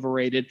wildly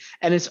overrated,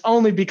 and it's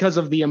only because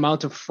of the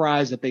amount of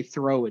fries that they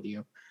throw at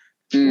you.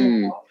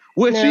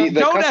 Which the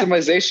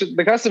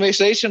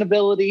customization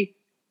ability,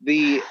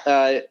 the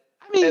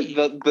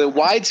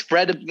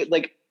widespread,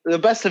 like the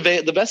best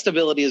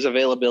ability is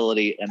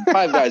availability, and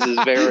Five Guys is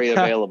very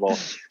available.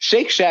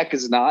 Shake Shack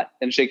is not,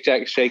 and Shake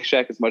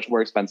Shack is much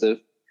more expensive.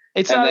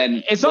 It's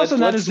also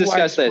not as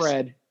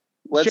widespread.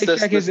 Shake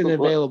Shack isn't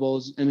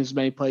available in as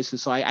many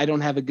places, so I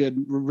don't have a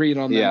good read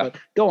on that.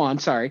 But go on,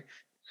 sorry.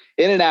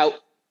 In-N-Out.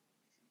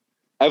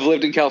 I've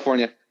lived in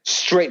California.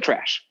 Straight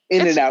trash.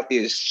 In-N-Out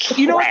is trash.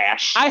 You know what?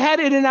 I had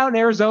In-N-Out in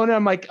Arizona.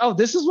 I'm like, oh,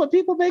 this is what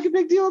people make a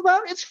big deal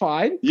about? It's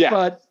fine. Yeah.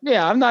 But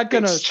yeah, I'm not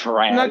going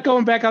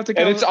back out to California.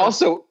 And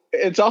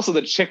it's also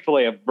the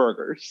Chick-fil-A of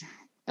burgers.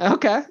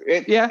 Okay.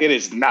 It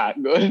is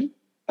not good.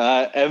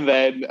 And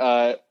then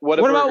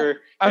Whataburger.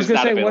 I was going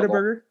to say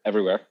Whataburger.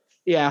 Everywhere.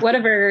 Yeah.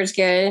 Whataburger is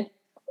good.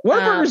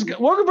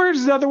 Whataburger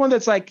is another one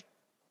that's like,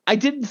 I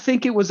didn't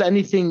think it was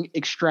anything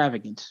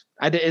extravagant.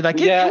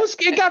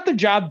 It got the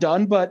job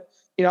done, but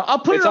you know, I'll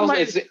put it on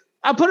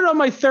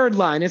my third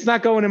line. It's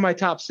not going in my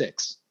top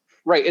 6.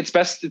 Right. Its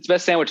best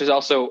sandwich is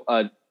also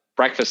a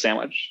breakfast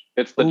sandwich.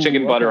 It's the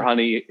chicken butter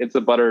honey. It's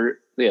the butter.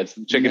 Yeah, it's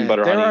the chicken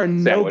butter honey. There are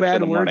no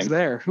bad words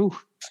there. Ooh.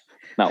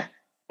 No,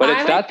 but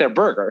it's not their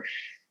burger.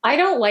 I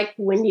don't like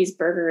Wendy's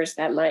burgers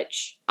that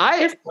much.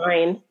 They're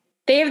fine.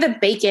 They have the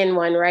bacon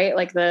one, right?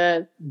 Like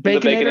the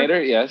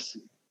Baconator, yes.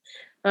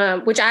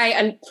 Which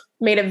I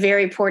made a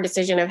very poor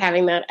decision of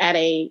having that at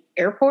a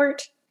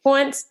airport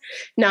once.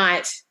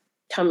 Not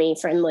tummy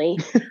friendly.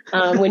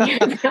 When you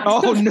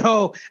oh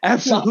no,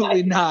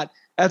 absolutely not.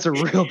 That's a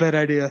real bad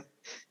idea.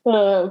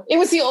 It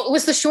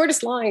was the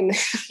shortest line.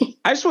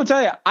 I just want to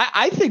tell you,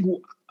 I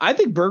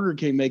think Burger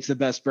King makes the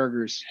best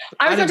burgers.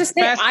 I was going to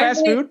say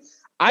fast food.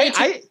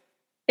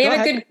 They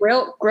have a good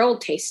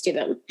grilled taste to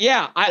them.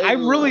 Yeah, I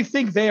really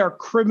think they are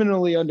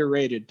criminally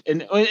underrated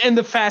in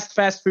the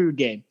fast food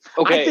game.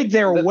 Okay, I think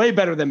they're way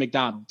better than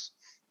McDonald's.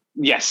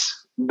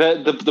 Yes.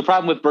 The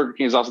problem with Burger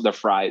King is also the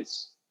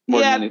fries.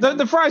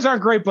 The fries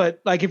aren't great,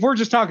 but like if we're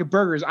just talking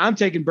burgers, I'm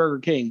taking Burger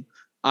King.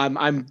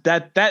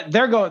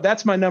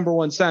 That's my number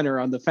one center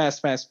on the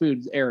fast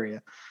food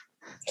area.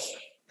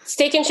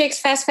 Steak and Shake's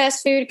fast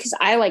food because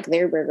I like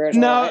their burgers.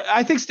 No,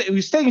 I think Steak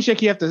and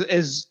Shake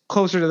is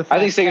closer to the. I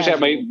think Steak and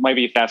Shake might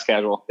be fast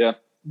casual. Yeah,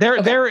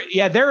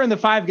 they're in the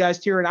Five Guys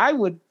tier, and I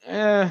would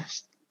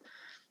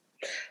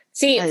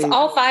see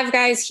all Five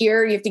Guys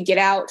here. You have to get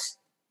out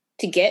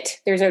to get.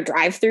 There's no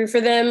drive-through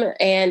for them,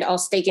 and all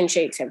Steak and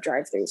Shakes have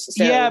drive-throughs.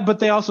 So. Yeah, but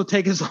they also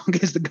take as long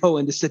as to go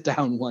in to sit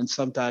down once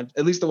sometimes.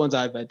 At least the ones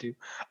I've been to.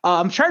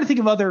 I'm trying to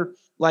think of other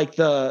like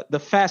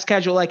the fast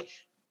casual like.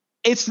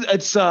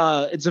 It's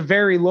a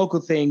very local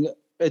thing.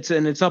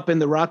 It's up in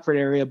the Rockford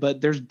area, but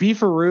there's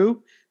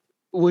Beefaroo,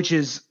 which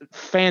is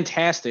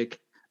fantastic.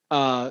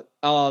 And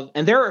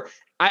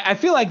I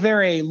feel like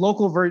they're a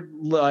local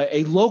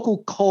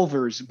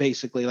Culver's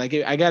basically. Like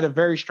I got a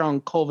very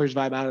strong Culver's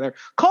vibe out of there.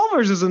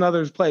 Culver's is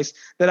another place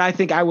that I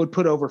think I would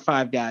put over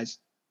Five Guys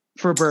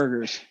for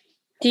burgers.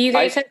 Do you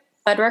guys have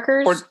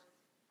Fuddruckers?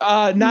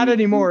 Not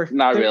anymore.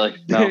 Not really.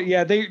 No.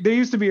 They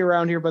used to be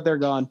around here, but they're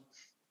gone.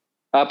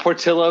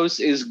 Portillo's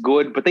is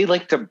good, but they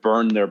like to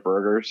burn their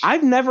burgers.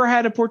 I've never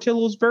had a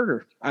Portillo's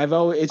burger. If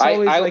I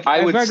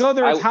go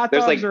there, it's hot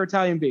dogs or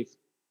Italian beef.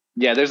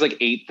 Yeah, there's like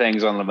 8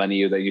 things on the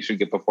menu that you should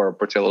get before a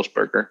Portillo's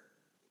burger.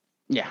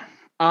 Yeah.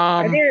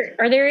 Are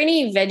there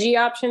any veggie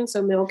options?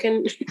 So Mil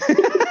can.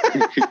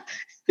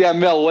 Yeah,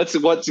 Mil, what's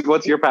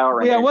your power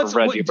ranking for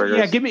veggie burgers?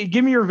 Yeah, give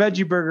me your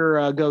veggie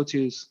burger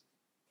go-tos.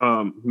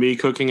 Me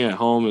cooking at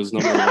home is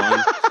number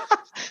one.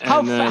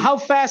 How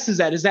fast is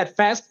that? Is that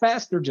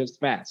fast or just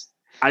fast?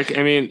 I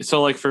mean,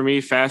 so like for me,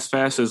 fast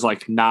is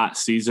like not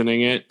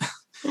seasoning it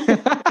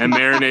and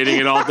marinating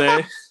it all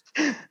day.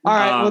 All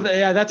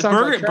right. That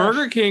sounds like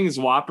Burger King's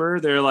Whopper.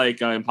 They're like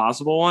an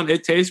Impossible one.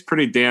 It tastes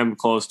pretty damn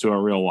close to a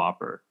real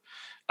Whopper.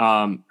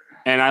 And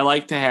I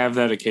like to have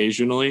that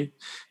occasionally,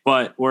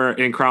 but we're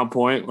in Crown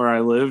Point where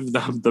I live.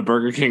 The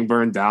Burger King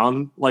burned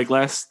down like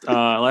last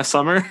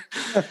summer.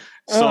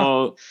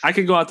 So I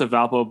could go out to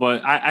Valpo,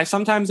 but I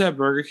sometimes have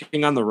Burger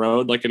King on the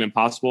road, like an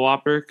Impossible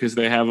Whopper, because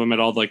they have them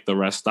at all like the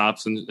rest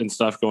stops and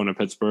stuff going to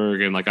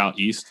Pittsburgh and like out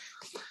east.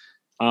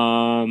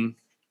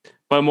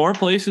 But more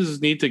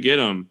places need to get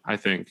them, I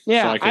think.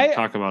 Yeah, so I could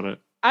talk about it.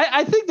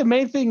 I think the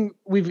main thing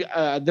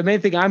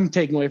I'm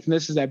taking away from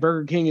this is that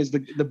Burger King is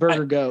the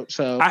burger goat.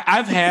 So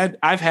I've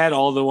had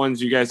all the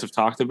ones you guys have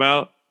talked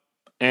about,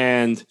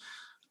 and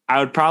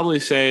I would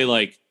probably say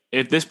like.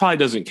 If this probably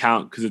doesn't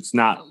count because it's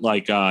not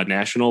like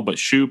national, but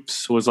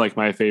Shoop's was like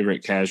my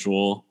favorite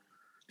casual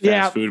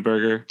fast food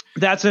burger.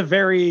 That's a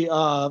very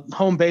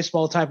home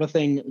baseball type of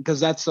thing because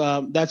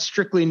that's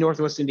strictly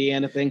Northwest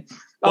Indiana thing.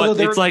 But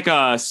it's like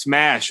a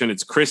smash and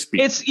it's crispy.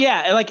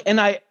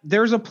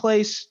 There's a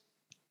place.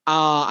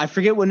 I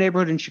forget what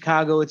neighborhood in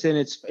Chicago it's in.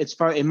 It's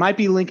far. It might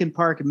be Lincoln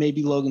Park. It may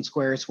be Logan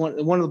Square. It's one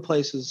of the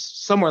places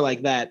somewhere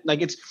like that.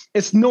 Like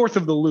it's north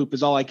of the Loop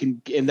is all I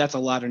can. And that's a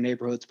lot of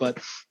neighborhoods. But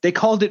they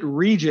called it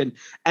Region,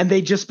 and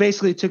they just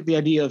basically took the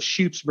idea of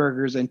Shoop's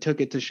Burgers and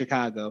took it to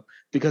Chicago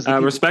because I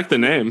respect the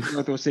name,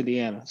 Northwest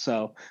Indiana.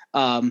 So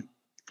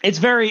it's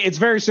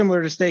very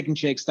similar to Steak and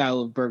Shake style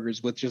of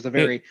burgers, with just a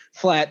very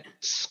flat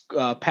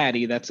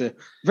patty. That's a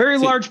very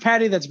large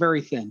patty that's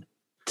very thin.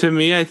 To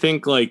me, I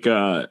think like.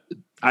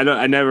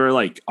 I never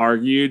like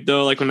argued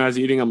though. Like when I was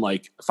eating, I'm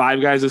like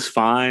Five Guys is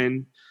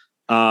fine.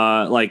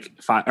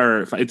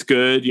 It's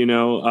good,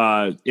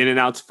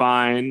 In-N-Out's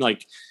fine.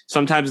 Like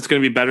sometimes it's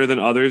going to be better than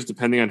others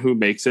depending on who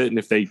makes it and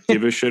if they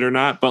give a shit or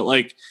not. But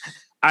like,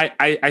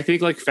 I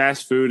think like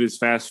fast food is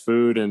fast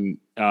food. And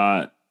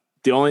I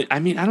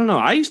don't know.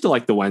 I used to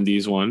like the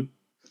Wendy's one.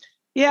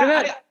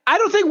 Yeah. I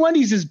don't think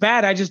Wendy's is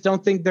bad. I just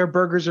don't think their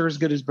burgers are as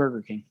good as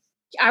Burger King.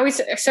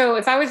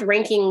 If I was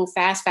ranking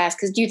fast,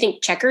 because do you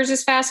think Checkers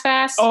is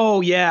fast?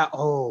 Oh yeah.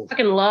 Oh, I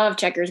fucking love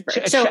Checkers.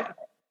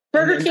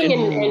 Burger King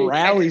and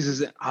Rallies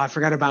is. I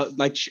forgot about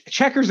like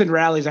Checkers and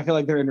Rallies. I feel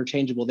like they're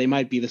interchangeable. They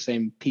might be the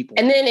same people.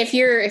 And then if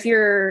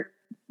you're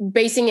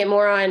basing it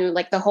more on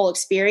like the whole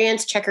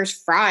experience, Checkers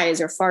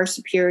fries are far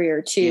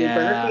superior to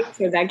Burger King.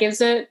 So that gives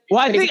it.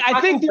 Well, I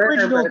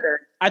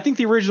think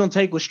the original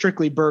take was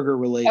strictly burger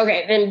related.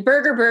 Okay, then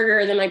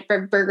burger, then like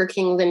Burger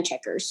King, then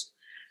Checkers.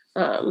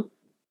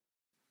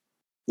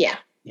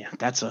 Yeah,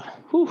 that's a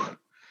whew.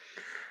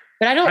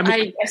 But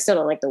I still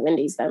don't like the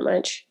Wendy's that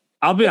much.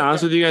 I'll be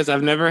honest with you guys.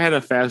 I've never had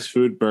a fast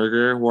food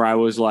burger where I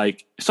was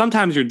like,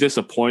 sometimes you're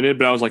disappointed,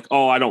 but I was like,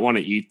 oh, I don't want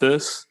to eat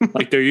this.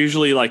 Like they're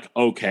usually like,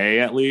 okay,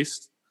 at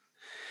least.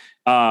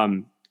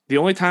 The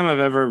only time I've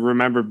ever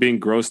remember being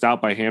grossed out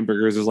by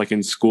hamburgers is like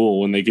in school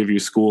when they give you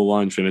school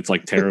lunch and it's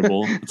like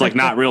terrible. It's like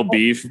not real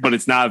beef, but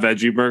it's not a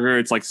veggie burger.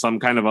 It's like some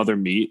kind of other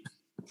meat.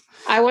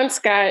 I once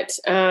got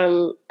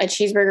a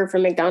cheeseburger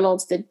from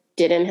McDonald's that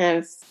didn't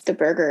have the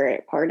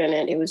burger part in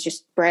it. It was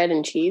just bread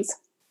and cheese.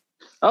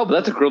 Oh, but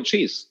that's a grilled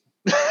cheese.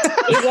 It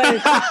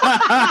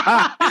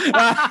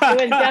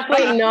was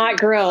definitely not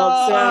grilled.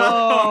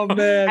 So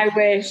man. I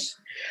wish.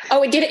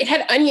 Oh, it did. It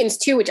had onions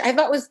too, which I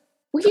thought was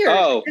weird.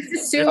 Oh,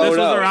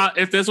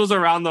 if this was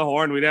around the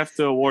horn, we'd have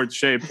to award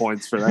Shay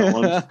points for that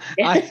one.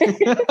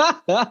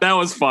 That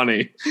was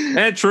funny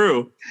and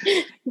true.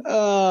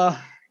 I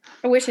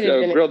wish it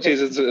had been grilled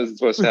cheese is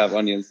supposed to have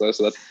onions though,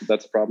 so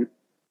that's a problem.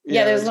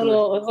 Yeah, there's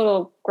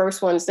little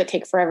gross ones that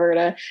take forever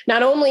to.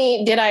 Not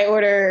only did I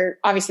order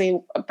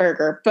obviously a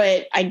burger,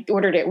 but I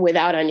ordered it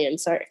without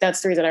onions. So that's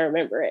the reason I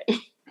remember it.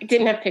 It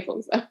didn't have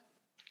pickles though.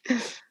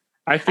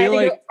 I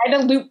had to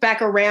loop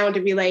back around to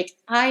be like,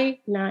 I'm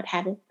not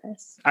having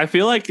this. I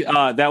feel like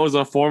that was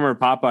a former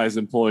Popeyes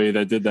employee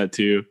that did that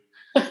to you,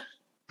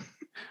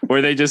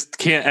 where they just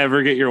can't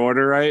ever get your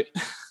order right.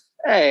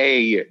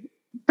 Hey,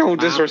 don't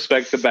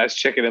disrespect the best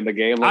chicken in the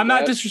game. Like I'm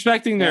not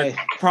disrespecting their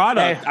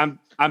product.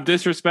 I'm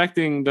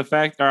disrespecting the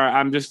fact, or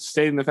I'm just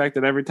stating the fact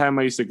that every time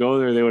I used to go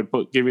there, they would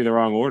give me the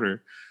wrong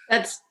order.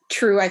 That's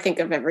true. I think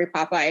of every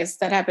Popeyes.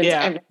 That happens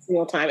every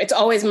single time. It's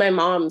always my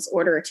mom's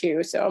order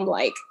too. So I'm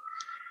like,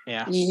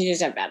 you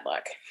just have bad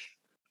luck.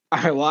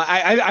 All right. Well,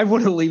 I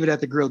want to leave it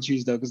at the grilled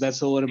cheese though, because that's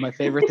still one of my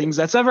favorite things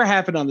that's ever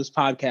happened on this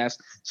podcast.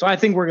 So I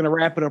think we're going to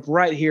wrap it up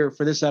right here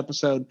for this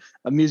episode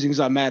of Musings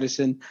on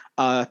Madison.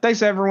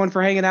 Thanks everyone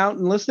for hanging out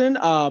and listening.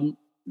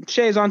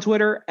 Shay is on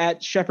Twitter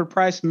at Shepard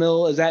Price.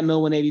 Mill is at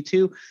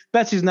Mill182.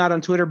 Betsy's not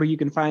on Twitter, but you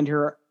can find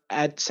her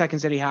at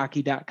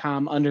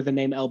secondcityhockey.com under the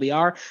name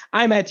LBR.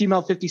 I'm at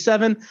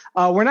DML57.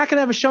 We're not going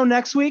to have a show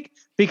next week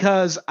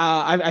because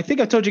I think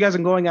I've told you guys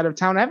I'm going out of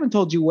town. I haven't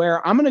told you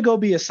where. I'm going to go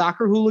be a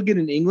soccer hooligan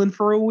in England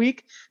for a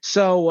week.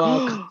 So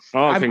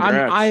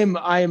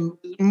I'm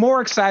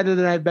more excited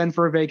than I've been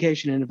for a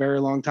vacation in a very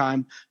long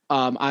time.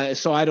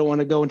 So I don't want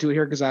to go into it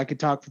here because I could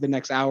talk for the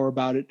next hour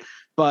about it.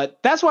 But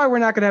that's why we're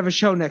not going to have a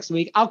show next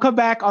week. I'll come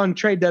back on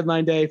trade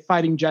deadline day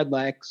fighting jet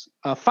lag.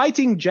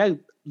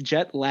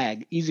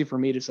 Easy for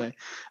me to say.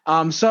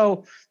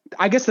 So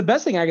I guess the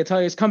best thing I could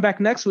tell you is come back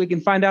next week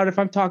and find out if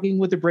I'm talking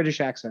with a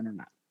British accent or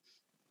not.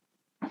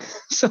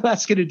 So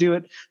that's going to do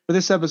it for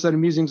this episode of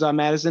Musings on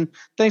Madison.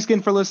 Thanks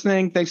again for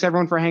listening. Thanks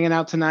everyone for hanging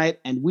out tonight.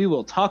 And we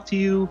will talk to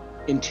you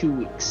in 2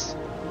 weeks.